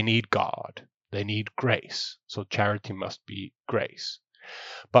think they need God, they need grace. So charity must be grace.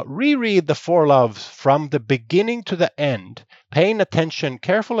 But reread the Four Loves from the beginning to the end, paying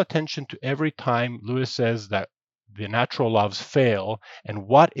careful attention to every time Lewis says that the natural loves fail and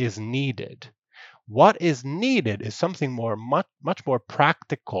what is needed. What is needed is something much more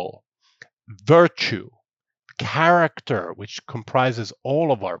practical. Virtue, character, which comprises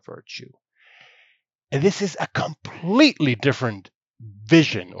all of our virtue. And this is a completely different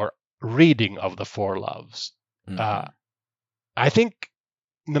vision or reading of the Four Loves. Mm-hmm. I think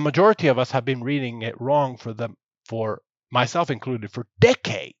the majority of us have been reading it wrong for myself included, for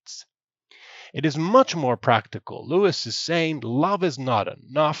decades. It is much more practical. Lewis is saying love is not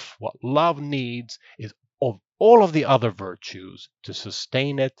enough. What love needs is of all of the other virtues to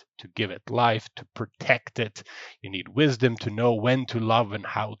sustain it, to give it life, to protect it. You need wisdom to know when to love and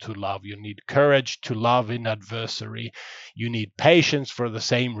how to love. You need courage to love in adversity. You need patience for the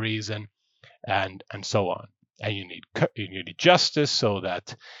same reason, and so on. And you need justice so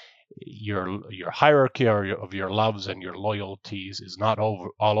that your hierarchy of your loves and your loyalties is not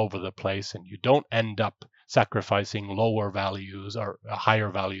all over the place, and you don't end up sacrificing lower values or higher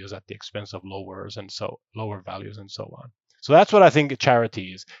values at the expense of lower values and so on. So that's what I think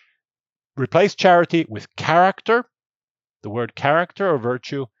charity is. Replace charity with character, the word character or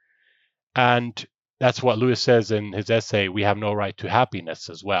virtue, and that's what Lewis says in his essay, We Have No Right to Happiness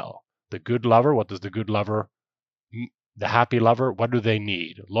as well. The good lover, what does the good lover, the happy lover, what do they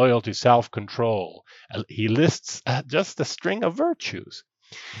need? Loyalty, self-control. He lists just a string of virtues.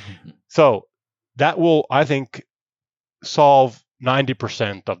 Mm-hmm. So that will, I think, solve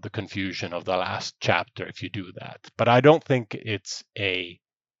 90% of the confusion of the last chapter if you do that. But I don't think it's a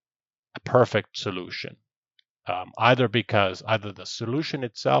perfect solution, either because either the solution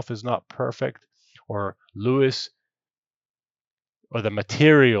itself is not perfect, or Lewis or the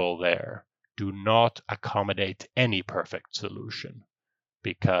material there do not accommodate any perfect solution,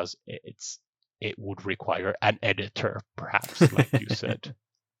 because it would require an editor, perhaps, like you said.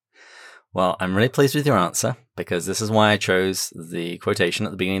 Well, I'm really pleased with your answer, because this is why I chose the quotation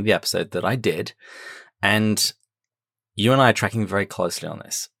at the beginning of the episode that I did. And you and I are tracking very closely on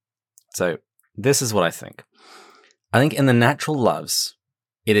this. So this is what I think. I think in the natural loves,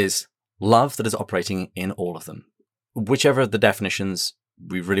 it is love that is operating in all of them, whichever of the definitions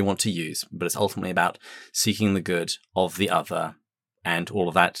we really want to use, but it's ultimately about seeking the good of the other and all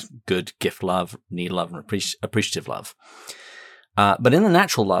of that good gift love, need love, and appreciative love. But in the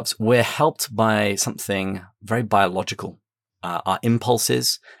natural loves, we're helped by something very biological, our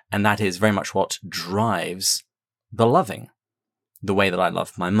impulses, and that is very much what drives the loving. The way that I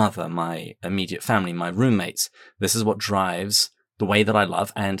love my mother, my immediate family, my roommates. This is what drives the way that I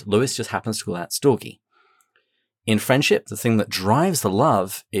love, and Lewis just happens to call that storge. In friendship, the thing that drives the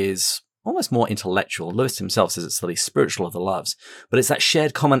love is almost more intellectual. Lewis himself says it's the least spiritual of the loves, but it's that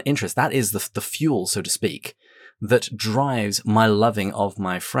shared common interest. That is the fuel, so to speak, that drives my loving of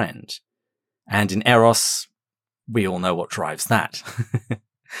my friend. And in Eros, we all know what drives that.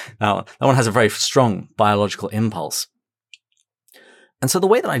 Now, that one has a very strong biological impulse. And so the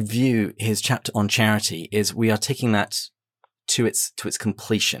way that I view his chapter on charity is we are taking that to its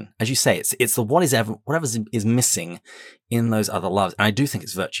completion. As you say, it's the whatever is missing in those other loves. And I do think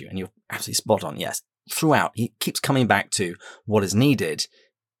it's virtue, and you're absolutely spot on. Yes, throughout he keeps coming back to what is needed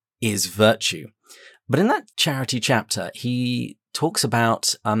is virtue. But in that charity chapter, he talks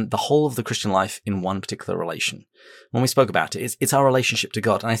about the whole of the Christian life in one particular relation. When we spoke about it, it's our relationship to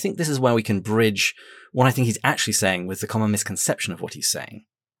God. And I think this is where we can bridge what I think he's actually saying with the common misconception of what he's saying.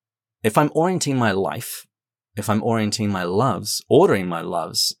 If I'm orienting my life, if I'm orienting my loves, ordering my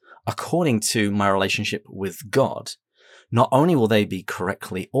loves according to my relationship with God, not only will they be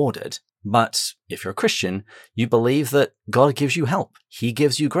correctly ordered, but if you're a Christian, you believe that God gives you help. He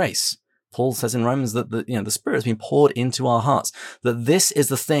gives you grace. Paul says in Romans that the Spirit has been poured into our hearts, that this is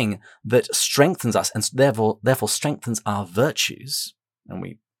the thing that strengthens us and therefore strengthens our virtues. And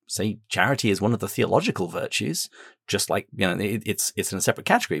we say charity is one of the theological virtues, just like, it's in a separate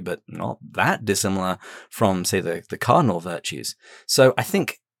category, but not that dissimilar from, say, the cardinal virtues. So I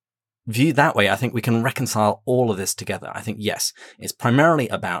think, viewed that way, I think we can reconcile all of this together. I think, yes, it's primarily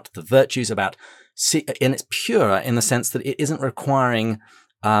about the virtues, and it's pure in the sense that it isn't requiring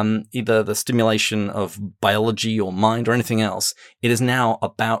either the stimulation of biology or mind or anything else. It is now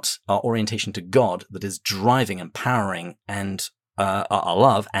about our orientation to God that is driving, empowering, and our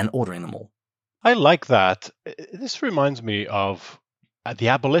love and ordering them all. I like that. This reminds me of the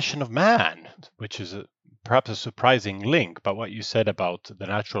abolition of man, which is perhaps a surprising link, but what you said about the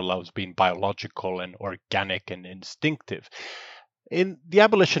natural loves being biological and organic and instinctive. In the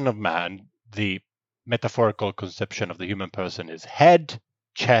abolition of man, the metaphorical conception of the human person is head,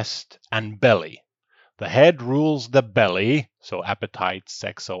 chest, and belly. The head rules the belly, so appetite,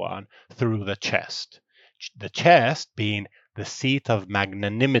 sex, so on, through the chest. The chest being the seat of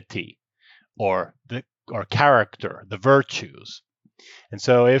magnanimity or character, the virtues. And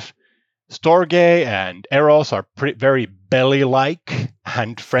so if Storge and Eros are very belly-like,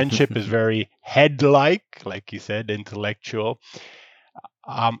 and friendship is very head-like, like you said, intellectual,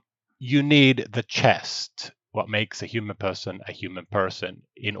 you need the chest, what makes a human person,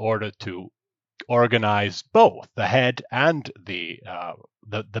 in order to organize both the head and the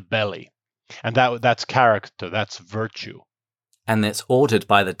belly. And that's character, that's virtue. And it's ordered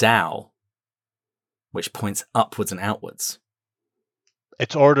by the Tao, which points upwards and outwards.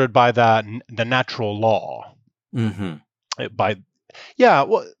 It's ordered by the natural law. Mm-hmm.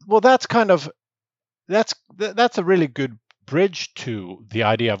 That's a really good bridge to the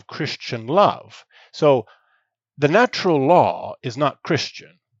idea of Christian love. So the natural law is not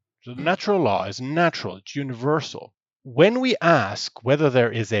Christian. So the natural law is natural, it's universal. When we ask whether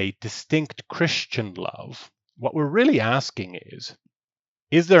there is a distinct Christian love, what we're really asking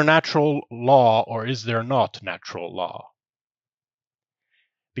is there natural law or is there not natural law?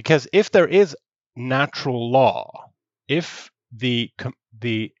 Because if there is natural law, if the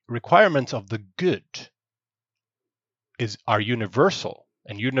requirements of the good are universal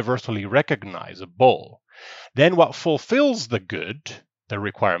and universally recognizable, then what fulfills the good, the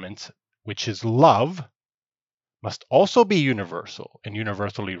requirements, which is love, must also be universal and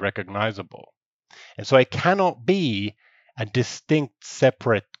universally recognizable. And so it cannot be a distinct,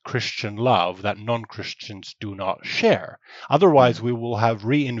 separate Christian love that non-Christians do not share. Otherwise, we will have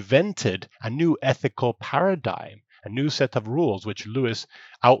reinvented a new ethical paradigm, a new set of rules, which Lewis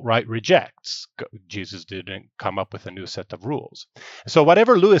outright rejects. Jesus didn't come up with a new set of rules. So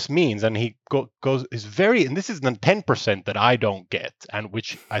whatever Lewis means, and he is very, and this is the 10% that I don't get, and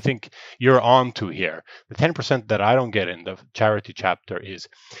which I think you're on to here. The 10% that I don't get in the charity chapter is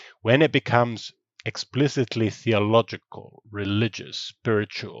when it becomes explicitly theological, religious,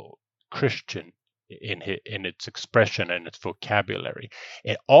 spiritual, Christian in its expression and its vocabulary.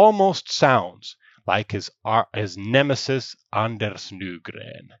 It almost sounds like his nemesis Anders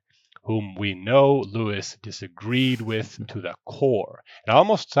Nygren, whom we know Lewis disagreed with to the core. It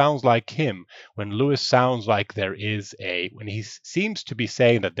almost sounds like him when Lewis sounds like when he seems to be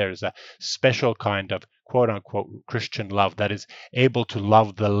saying that there's a special kind of quote-unquote Christian love that is able to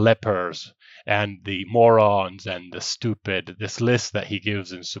love the lepers and the morons and the stupid, this list that he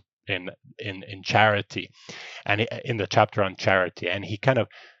gives in charity, and in the chapter on charity, and he kind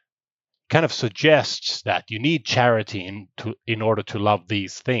of suggests that you need charity in order to love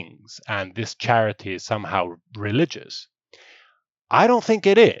these things, and this charity is somehow religious. I don't think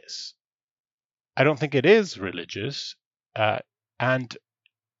it is. I don't think it is religious, and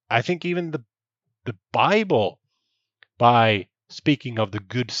I think even the Bible, by speaking of the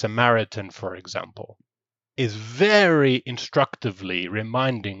Good Samaritan, for example, is very instructively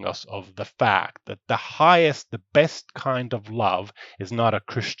reminding us of the fact that the highest, the best kind of love is not a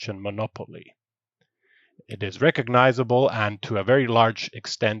Christian monopoly. It is recognizable and to a very large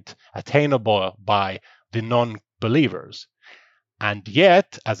extent attainable by the non-believers. And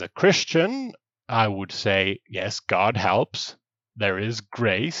yet, as a Christian, I would say, yes, God helps. There is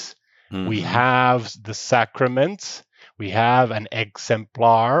grace. Mm-hmm. We have the sacraments. We have an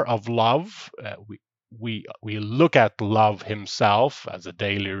exemplar of love. We look at love himself as a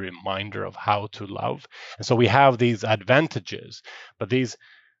daily reminder of how to love, and so we have these advantages. But these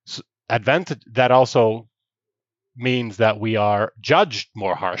advantage that also means that we are judged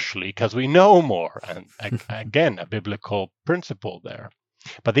more harshly because we know more, and again, a biblical principle there.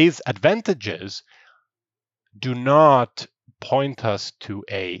 But these advantages do not point us to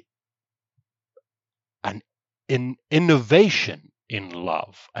an innovation in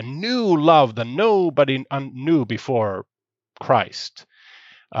love, a new love that nobody knew before Christ.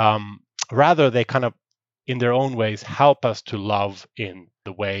 Rather, they kind of, in their own ways, help us to love in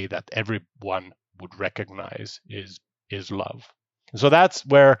the way that everyone would recognize is love. So that's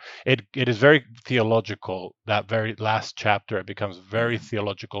where it is very theological. That very last chapter, it becomes very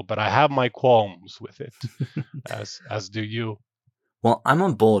theological, but I have my qualms with it, as do you. Well, I'm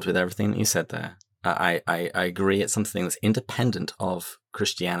on board with everything that you said there. I agree. It's something that's independent of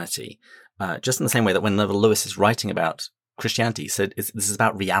Christianity, just in the same way that whenever Lewis is writing about Christianity, he said this is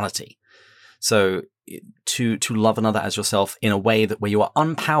about reality. So to love another as yourself in a way that where you are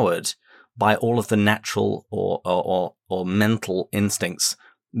unpowered by all of the natural or mental instincts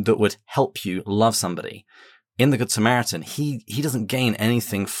that would help you love somebody. In the Good Samaritan, he doesn't gain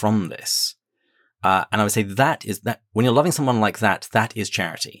anything from this. And I would say that when you're loving someone like that, that is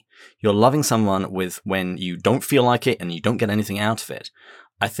charity. You're loving someone when you don't feel like it and you don't get anything out of it.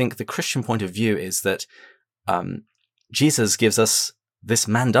 I think the Christian point of view is that Jesus gives us this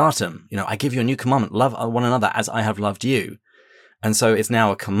mandatum. I give you a new commandment: love one another as I have loved you. And so it's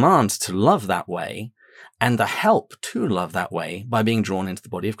now a command to love that way, and the help to love that way by being drawn into the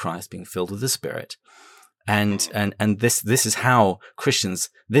body of Christ, being filled with the Spirit. And this is how Christians,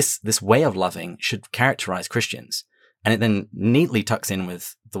 this way of loving should characterize Christians. And it then neatly tucks in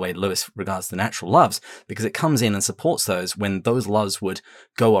with the way Lewis regards the natural loves, because it comes in and supports those when those loves would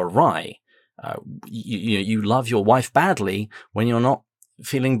go awry. You love your wife badly when you're not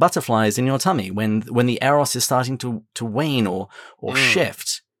feeling butterflies in your tummy, when the eros is starting to wane or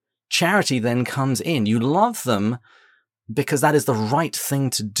shift. Charity then comes in. You love them because that is the right thing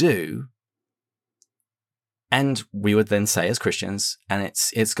to do. And we would then say as Christians, and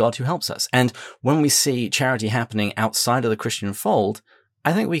it's God who helps us. And when we see charity happening outside of the Christian fold,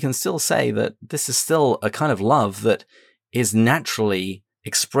 I think we can still say that this is still a kind of love that is naturally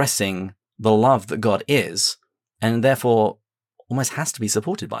expressing the love that God is, and therefore almost has to be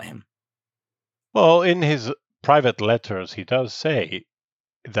supported by him. Well, in his private letters, he does say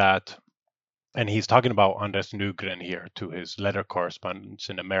that, and he's talking about Anders Nygren here, to his letter correspondents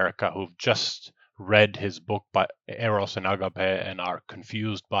in America who've just read his book by Eros and Agape and are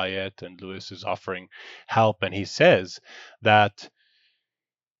confused by it, and Lewis is offering help, and he says that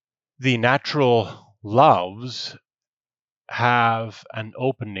the natural loves have an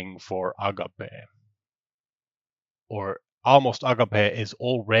opening for agape, or almost agape is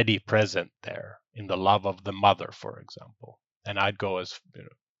already present there in the love of the mother, for example. And I'd go as,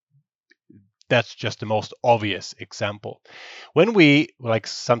 that's just the most obvious example. When we, like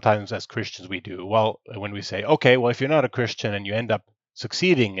sometimes as Christians we do, when we say, okay, well, if you're not a Christian and you end up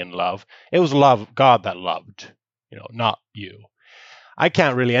succeeding in love, it was God that loved, not you. I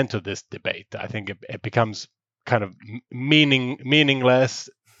can't really enter this debate. I think it becomes kind of meaningless.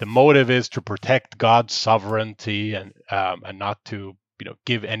 The motive is to protect God's sovereignty and not to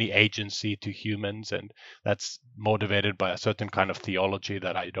give any agency to humans, and that's motivated by a certain kind of theology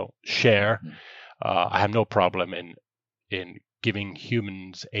that I don't share. I have no problem in giving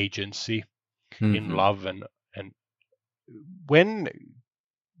humans agency in love, and when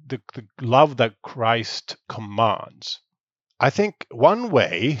the love that Christ commands, I think one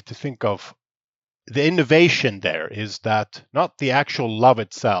way to think of the innovation there is that not the actual love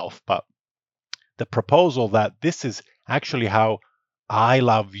itself, but the proposal that this is actually how I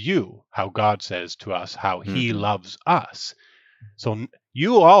love you, how God says to us, how he loves us. So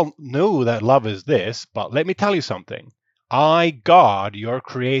you all know that love is this, but let me tell you something. I, God, your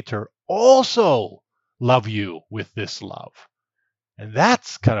creator, also love you with this love. And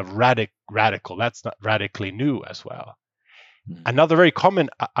that's kind of radical. That's not radically new as well. Another very common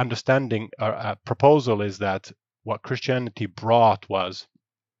understanding or proposal is that what Christianity brought was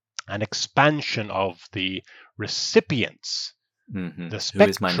an expansion of the recipients, the spectrum Who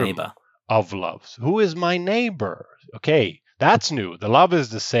is my neighbor? Of love. Who is my neighbor? Okay, that's new. The love is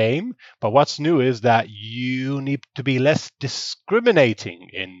the same, but what's new is that you need to be less discriminating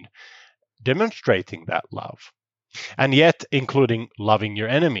in demonstrating that love, and yet including loving your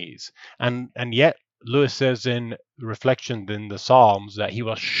enemies. And yet Lewis says in reflection in the Psalms that he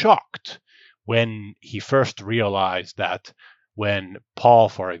was shocked when he first realized that when Paul,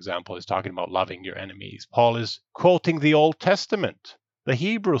 for example, is talking about loving your enemies, Paul is quoting the Old Testament, the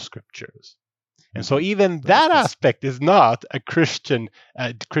Hebrew scriptures. And so even that aspect is not a Christian,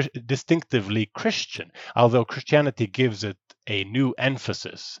 distinctively Christian, although Christianity gives it a new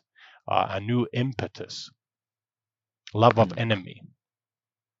emphasis, a new impetus. Love of enemy.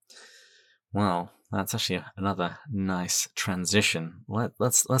 Well, that's actually another nice transition.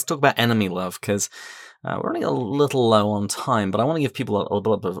 Let's talk about enemy love, because we're running a little low on time, but I want to give people a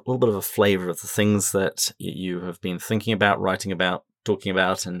little bit of a flavor of the things that you have been thinking about, writing about, talking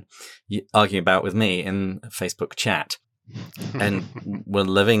about, and arguing about with me in Facebook chat. And we're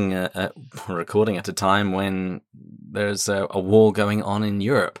recording at a time when there's a war going on in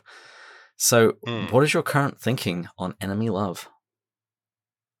Europe. So what is your current thinking on enemy love?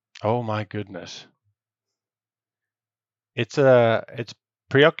 Oh my goodness. It's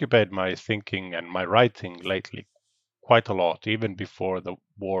preoccupied my thinking and my writing lately quite a lot, even before the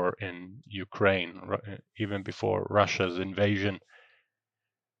war in Ukraine, even before Russia's invasion.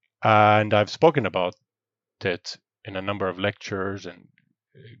 And I've spoken about it in a number of lectures and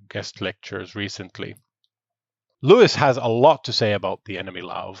guest lectures recently. Lewis has a lot to say about the enemy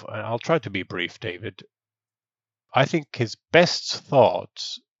love, and I'll try to be brief, David. I think his best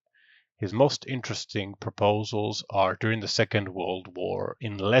thoughts, his most interesting proposals are during the Second World War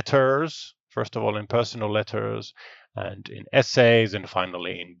in letters, first of all in personal letters, and in essays, and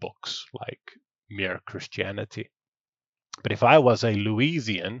finally in books like Mere Christianity. But if I was a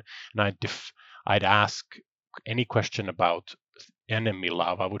Lewisian and I'd ask any question about enemy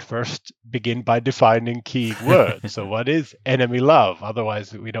love, I would first begin by defining key words. So what is enemy love?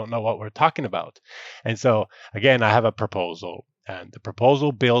 Otherwise, we don't know what we're talking about. And so, again, I have a proposal. And the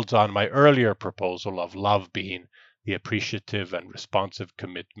proposal builds on my earlier proposal of love being the appreciative and responsive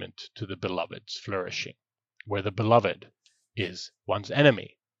commitment to the beloved's flourishing, where the beloved is one's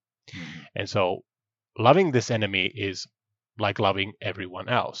enemy. And so loving this enemy is like loving everyone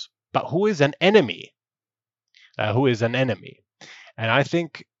else. But who is an enemy? Who is an enemy? And I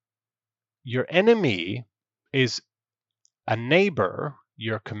think your enemy is a neighbor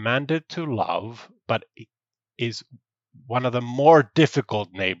you're commanded to love, but is one of the more difficult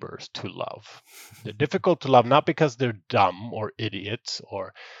neighbors to love. They're difficult to love not because they're dumb or idiots,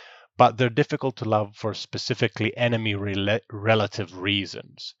 but they're difficult to love for specifically enemy relative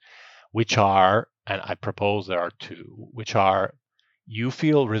reasons, which are, and I propose there are two, which are you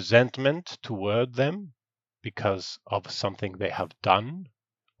feel resentment toward them because of something they have done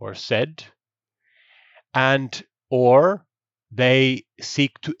or said, and or they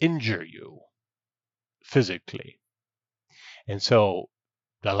seek to injure you physically. And so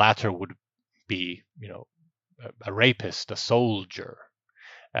the latter would be, a rapist, a soldier,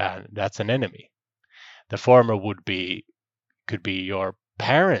 and that's an enemy. The former could be your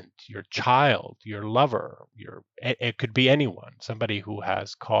parent, your child, your lover, it could be anyone, somebody who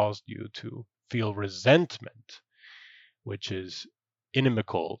has caused you to feel resentment, which is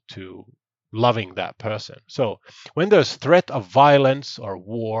inimical to loving that person. So when there's threat of violence or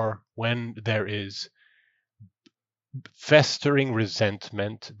war, when there is festering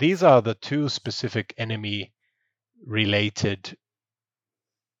resentment, these are the two specific enemy related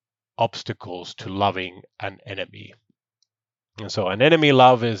obstacles to loving an enemy. And so an enemy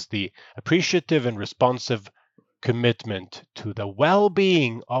love is the appreciative and responsive commitment to the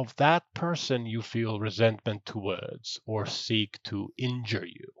well-being of that person you feel resentment towards or seek to injure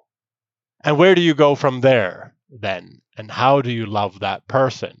you. And where do you go from there then? And how do you love that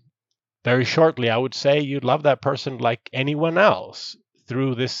person? Very shortly, I would say you love that person like anyone else,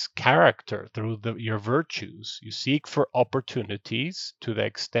 through this character, through your virtues. You seek for opportunities to the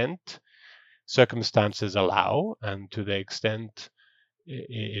extent circumstances allow, and to the extent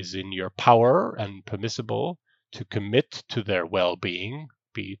is in your power and permissible to commit to their well-being,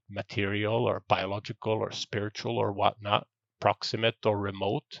 be it material or biological or spiritual or whatnot, proximate or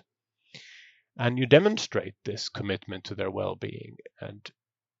remote. And you demonstrate this commitment to their well-being. And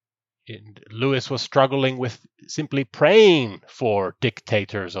Lewis was struggling with simply praying for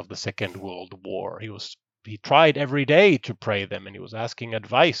dictators of the Second World War. He tried every day to pray them, and he was asking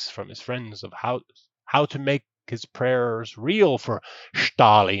advice from his friends of how to make his prayers real for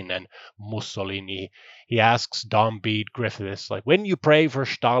Stalin and Mussolini. He asks Dom Bede Griffiths, like, when you pray for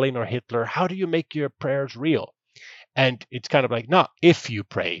Stalin or Hitler, how do you make your prayers real? And it's kind of like, not if you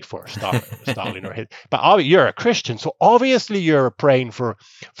pray for Stalin or Hitler, but you're a Christian, so obviously you're praying for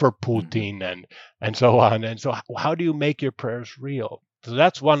Putin and so on. And so how do you make your prayers real? So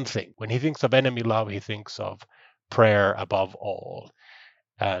that's one thing. When he thinks of enemy love, he thinks of prayer above all.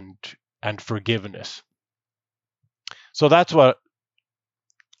 And and forgiveness. So that's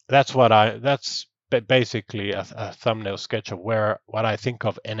basically a thumbnail sketch of what I think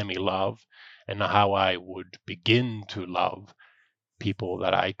of enemy love and how I would begin to love people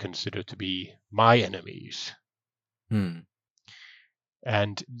that I consider to be my enemies. Hmm.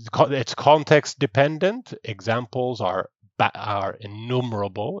 And it's context dependent. Examples are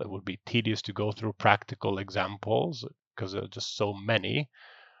innumerable. It would be tedious to go through practical examples because there are just so many.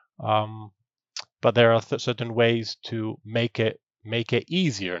 But there are certain ways to make it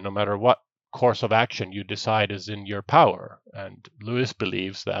easier, no matter what course of action you decide is in your power. And Lewis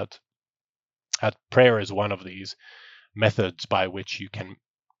believes that prayer is one of these methods by which you can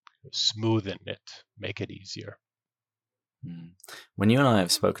smoothen it, make it easier. When you and I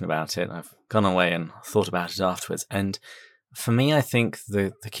have spoken about it, I've gone away and thought about it afterwards. And for me, I think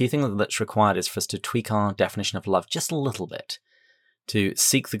the key thing that's required is for us to tweak our definition of love just a little bit, to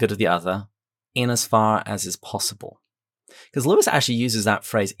seek the good of the other in as far as is possible. Because Lewis actually uses that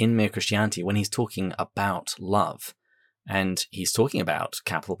phrase in Mere Christianity when he's talking about love. And he's talking about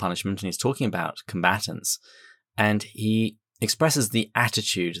capital punishment and he's talking about combatants. And he expresses the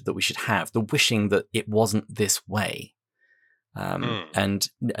attitude that we should have, the wishing that it wasn't this way. And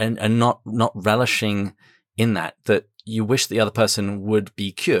not relishing in that you wish the other person would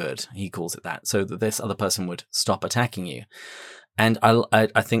be cured, he calls it that, so that this other person would stop attacking you. And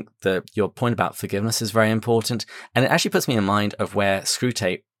I think that your point about forgiveness is very important. And it actually puts me in mind of where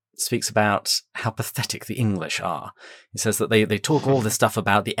Screwtape speaks about how pathetic the English are. He says that they talk all this stuff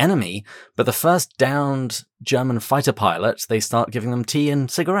about the enemy, but the first downed German fighter pilot, they start giving them tea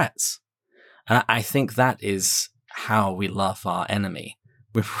and cigarettes. And I think that is how we love our enemy.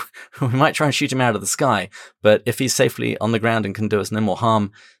 We might try and shoot him out of the sky, but if he's safely on the ground and can do us no more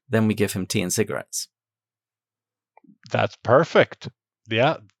harm, then we give him tea and cigarettes. That's perfect.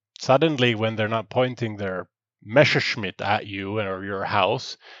 Yeah. Suddenly, when they're not pointing their Messerschmitt at you or your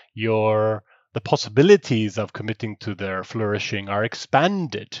house, the possibilities of committing to their flourishing are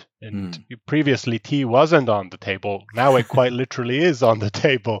expanded. And previously, tea wasn't on the table. Now it quite literally is on the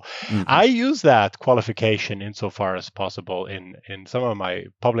table. Mm-hmm. I use that qualification insofar as possible in some of my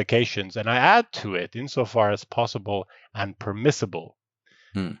publications, and I add to it insofar as possible and permissible.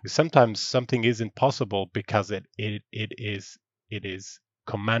 Sometimes something isn't possible because it is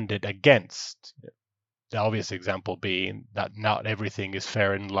commanded against. The obvious example being that not everything is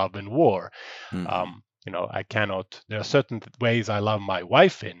fair in love and war. I cannot. There are certain ways I love my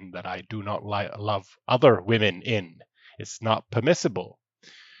wife in that I do not love other women in. It's not permissible.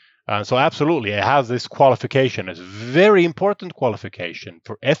 So absolutely, it has this qualification. It's a very important qualification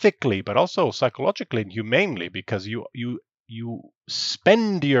for ethically, but also psychologically and humanely, because you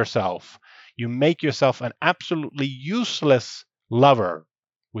spend yourself, you make yourself an absolutely useless lover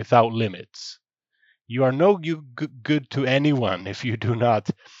without limits. You are no good to anyone if you do not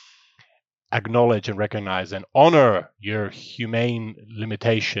acknowledge and recognize and honor your humane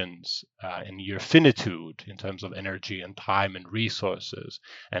limitations and your finitude in terms of energy and time and resources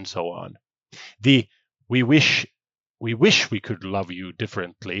and so on. We wish we could love you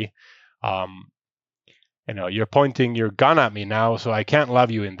differently. You're pointing your gun at me now, so I can't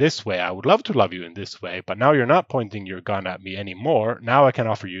love you in this way. I would love to love you in this way, but now you're not pointing your gun at me anymore. Now I can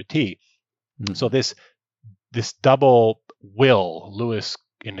offer you tea. So this double will, Lewis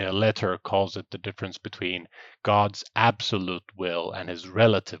in a letter calls it the difference between God's absolute will and his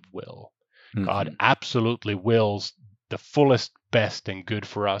relative will. God absolutely wills the fullest, best, and good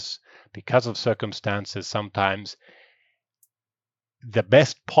for us. Because of circumstances, sometimes the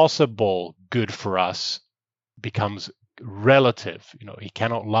best possible good for us becomes relative. He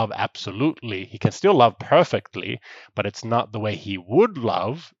cannot love absolutely. He can still love perfectly, but it's not the way he would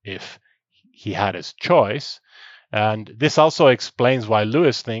love if he had his choice. And this also explains why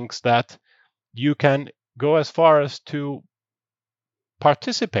Lewis thinks that you can go as far as to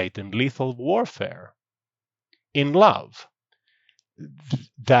participate in lethal warfare in love.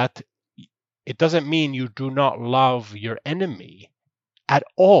 That it doesn't mean you do not love your enemy at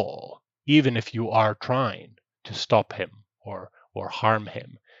all, even if you are trying to stop him or harm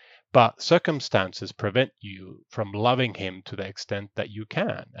him. But circumstances prevent you from loving him to the extent that you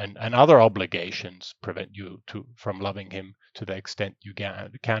can, and other obligations prevent you from loving him to the extent you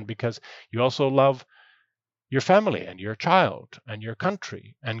can, because you also love your family and your child and your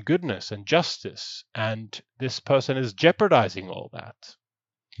country and goodness and justice, and this person is jeopardizing all that.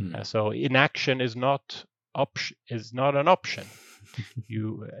 So inaction is not an option.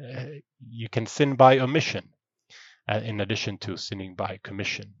 You can sin by omission, in addition to sinning by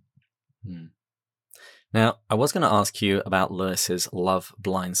commission. Now, I was going to ask you about Lewis's love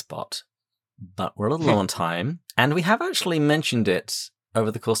blind spot, but we're a little low on time, and we have actually mentioned it over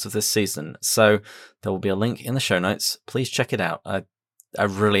the course of this season. So there will be a link in the show notes. Please check it out. I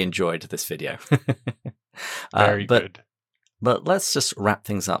really enjoyed this video. Very good. But let's just wrap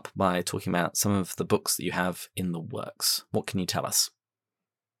things up by talking about some of the books that you have in the works. What can you tell us?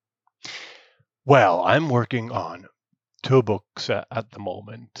 Well, I'm working on 2 books at the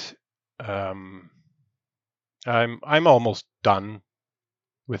moment. I'm almost done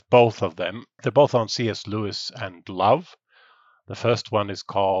with both of them. They're both on C.S. Lewis and love. The first one is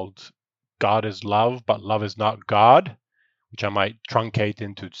called God is Love, but Love is Not God, which I might truncate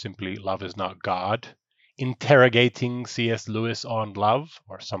into simply Love is Not God, interrogating C.S. Lewis on love,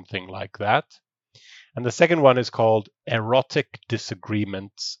 or something like that. And the second one is called Erotic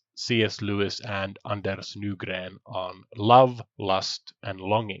Disagreements, C.S. Lewis and Anders Nygren on love, lust, and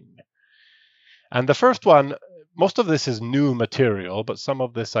longing. And the first one, most of this is new material, but some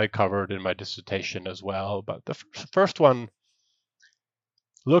of this I covered in my dissertation as well. But the first one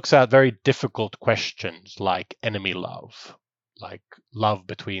looks at very difficult questions like enemy love, like love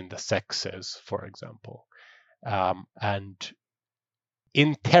between the sexes, for example, and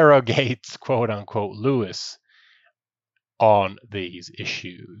interrogates, quote unquote, Lewis on these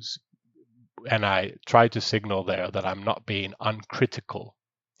issues. And I try to signal there that I'm not being uncritical.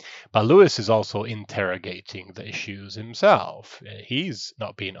 But Lewis is also interrogating the issues himself. He's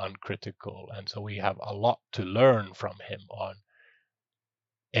not being uncritical. And so we have a lot to learn from him on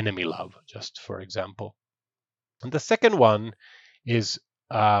enemy love, just for example. And the second one is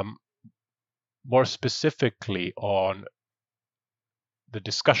more specifically on the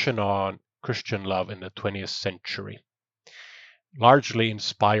discussion on Christian love in the 20th century, largely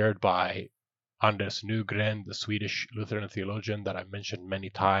inspired by Anders Nygren, the Swedish Lutheran theologian that I've mentioned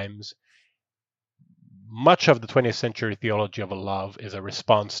many times. Much of the 20th century theology of love is a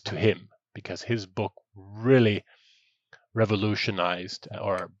response to him, because his book really revolutionized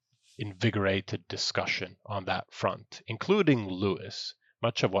or invigorated discussion on that front, including Lewis.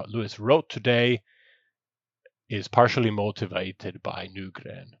 Much of what Lewis wrote today is partially motivated by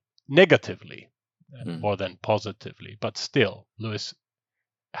Nygren, negatively more than positively, but still Lewis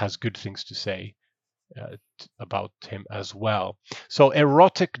has good things to say about him as well. So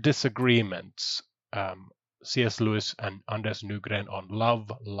Erotic Disagreements, C.S. Lewis and Anders Nygren on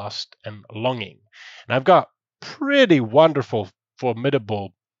love, lust, and longing. And I've got pretty wonderful,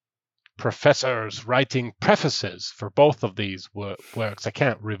 formidable professors writing prefaces for both of these works. I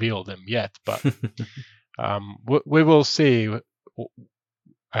can't reveal them yet, but we will see.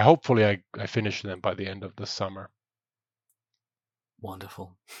 Hopefully I finish them by the end of the summer.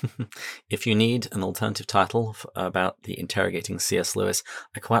 Wonderful. If you need an alternative title about the interrogating C.S. Lewis,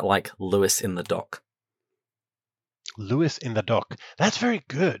 I quite like Lewis in the Dock. Lewis in the Dock. That's very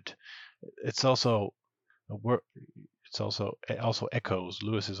good. It also echoes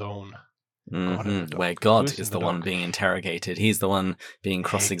Lewis's own where God Lewis is the one being interrogated. He's the one being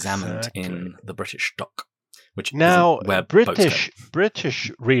cross-examined in the British dock. Which now where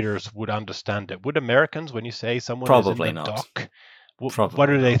British readers would understand it. Would Americans, when you say someone Probably is in the not. dock, Probably what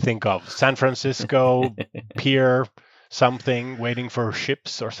do they think of? San Francisco pier, something waiting for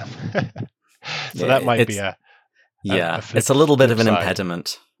ships or something. So that might be it's a little bit of an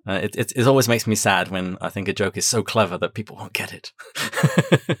impediment. It always makes me sad when I think a joke is so clever that people won't get it.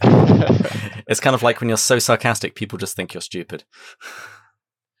 It's kind of like when you're so sarcastic, people just think you're stupid.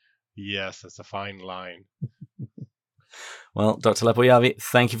 Yes, that's a fine line. Well, Dr. Lepojärvi,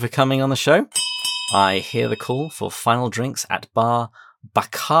 thank you for coming on the show. I hear the call for final drinks at Bar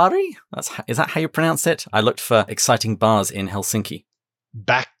Bakkari. Is that how you pronounce it? I looked for exciting bars in Helsinki.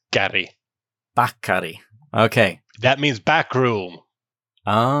 Bakkari. Bakkari. Okay. That means back room.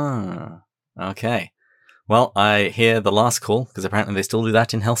 Ah, okay. Well, I hear the last call, because apparently they still do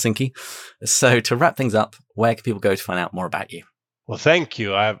that in Helsinki. So to wrap things up, where can people go to find out more about you? Well, thank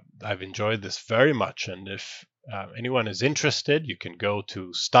you. I've enjoyed this very much. And if anyone is interested, you can go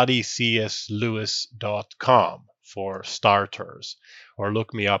to studycslewis.com for starters, or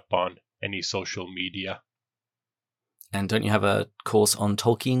look me up on any social media. And don't you have a course on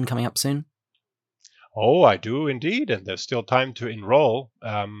Tolkien coming up soon? Oh, I do indeed, and there's still time to enroll.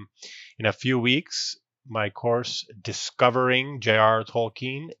 In a few weeks, my course, Discovering J.R.R.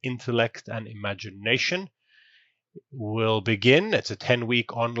 Tolkien, Intellect and Imagination, will begin. It's a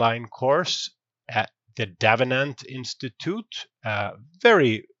 10-week online course at the Davenant Institute.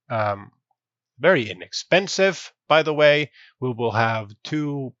 Very inexpensive, by the way. We will have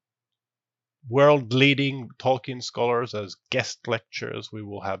 2 world-leading Tolkien scholars as guest lecturers. We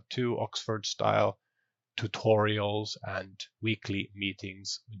will have 2 Oxford-style tutorials and weekly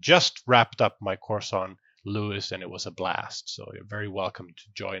meetings. Just wrapped up my course on Lewis, and it was a blast. So you're very welcome to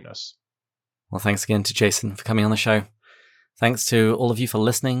join us. Well, thanks again to Jason for coming on the show. Thanks to all of you for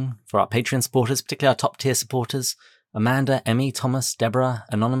listening, for our Patreon supporters, particularly our top-tier supporters, Amanda, Emmy, Thomas, Deborah,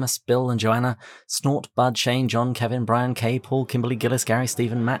 Anonymous, Bill and Joanna, Snort, Bud, Shane, John, Kevin, Brian, Kay, Paul, Kimberly, Gillis, Gary,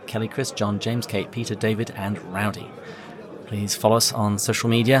 Stephen, Matt, Kelly, Chris, John, James, Kate, Peter, David, and Rowdy. Please follow us on social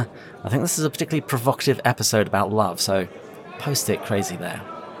media. I think this is a particularly provocative episode about love, so post it crazy there.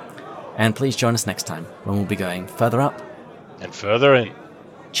 And please join us next time when we'll be going further up and further in.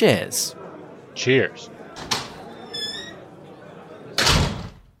 Cheers. Cheers.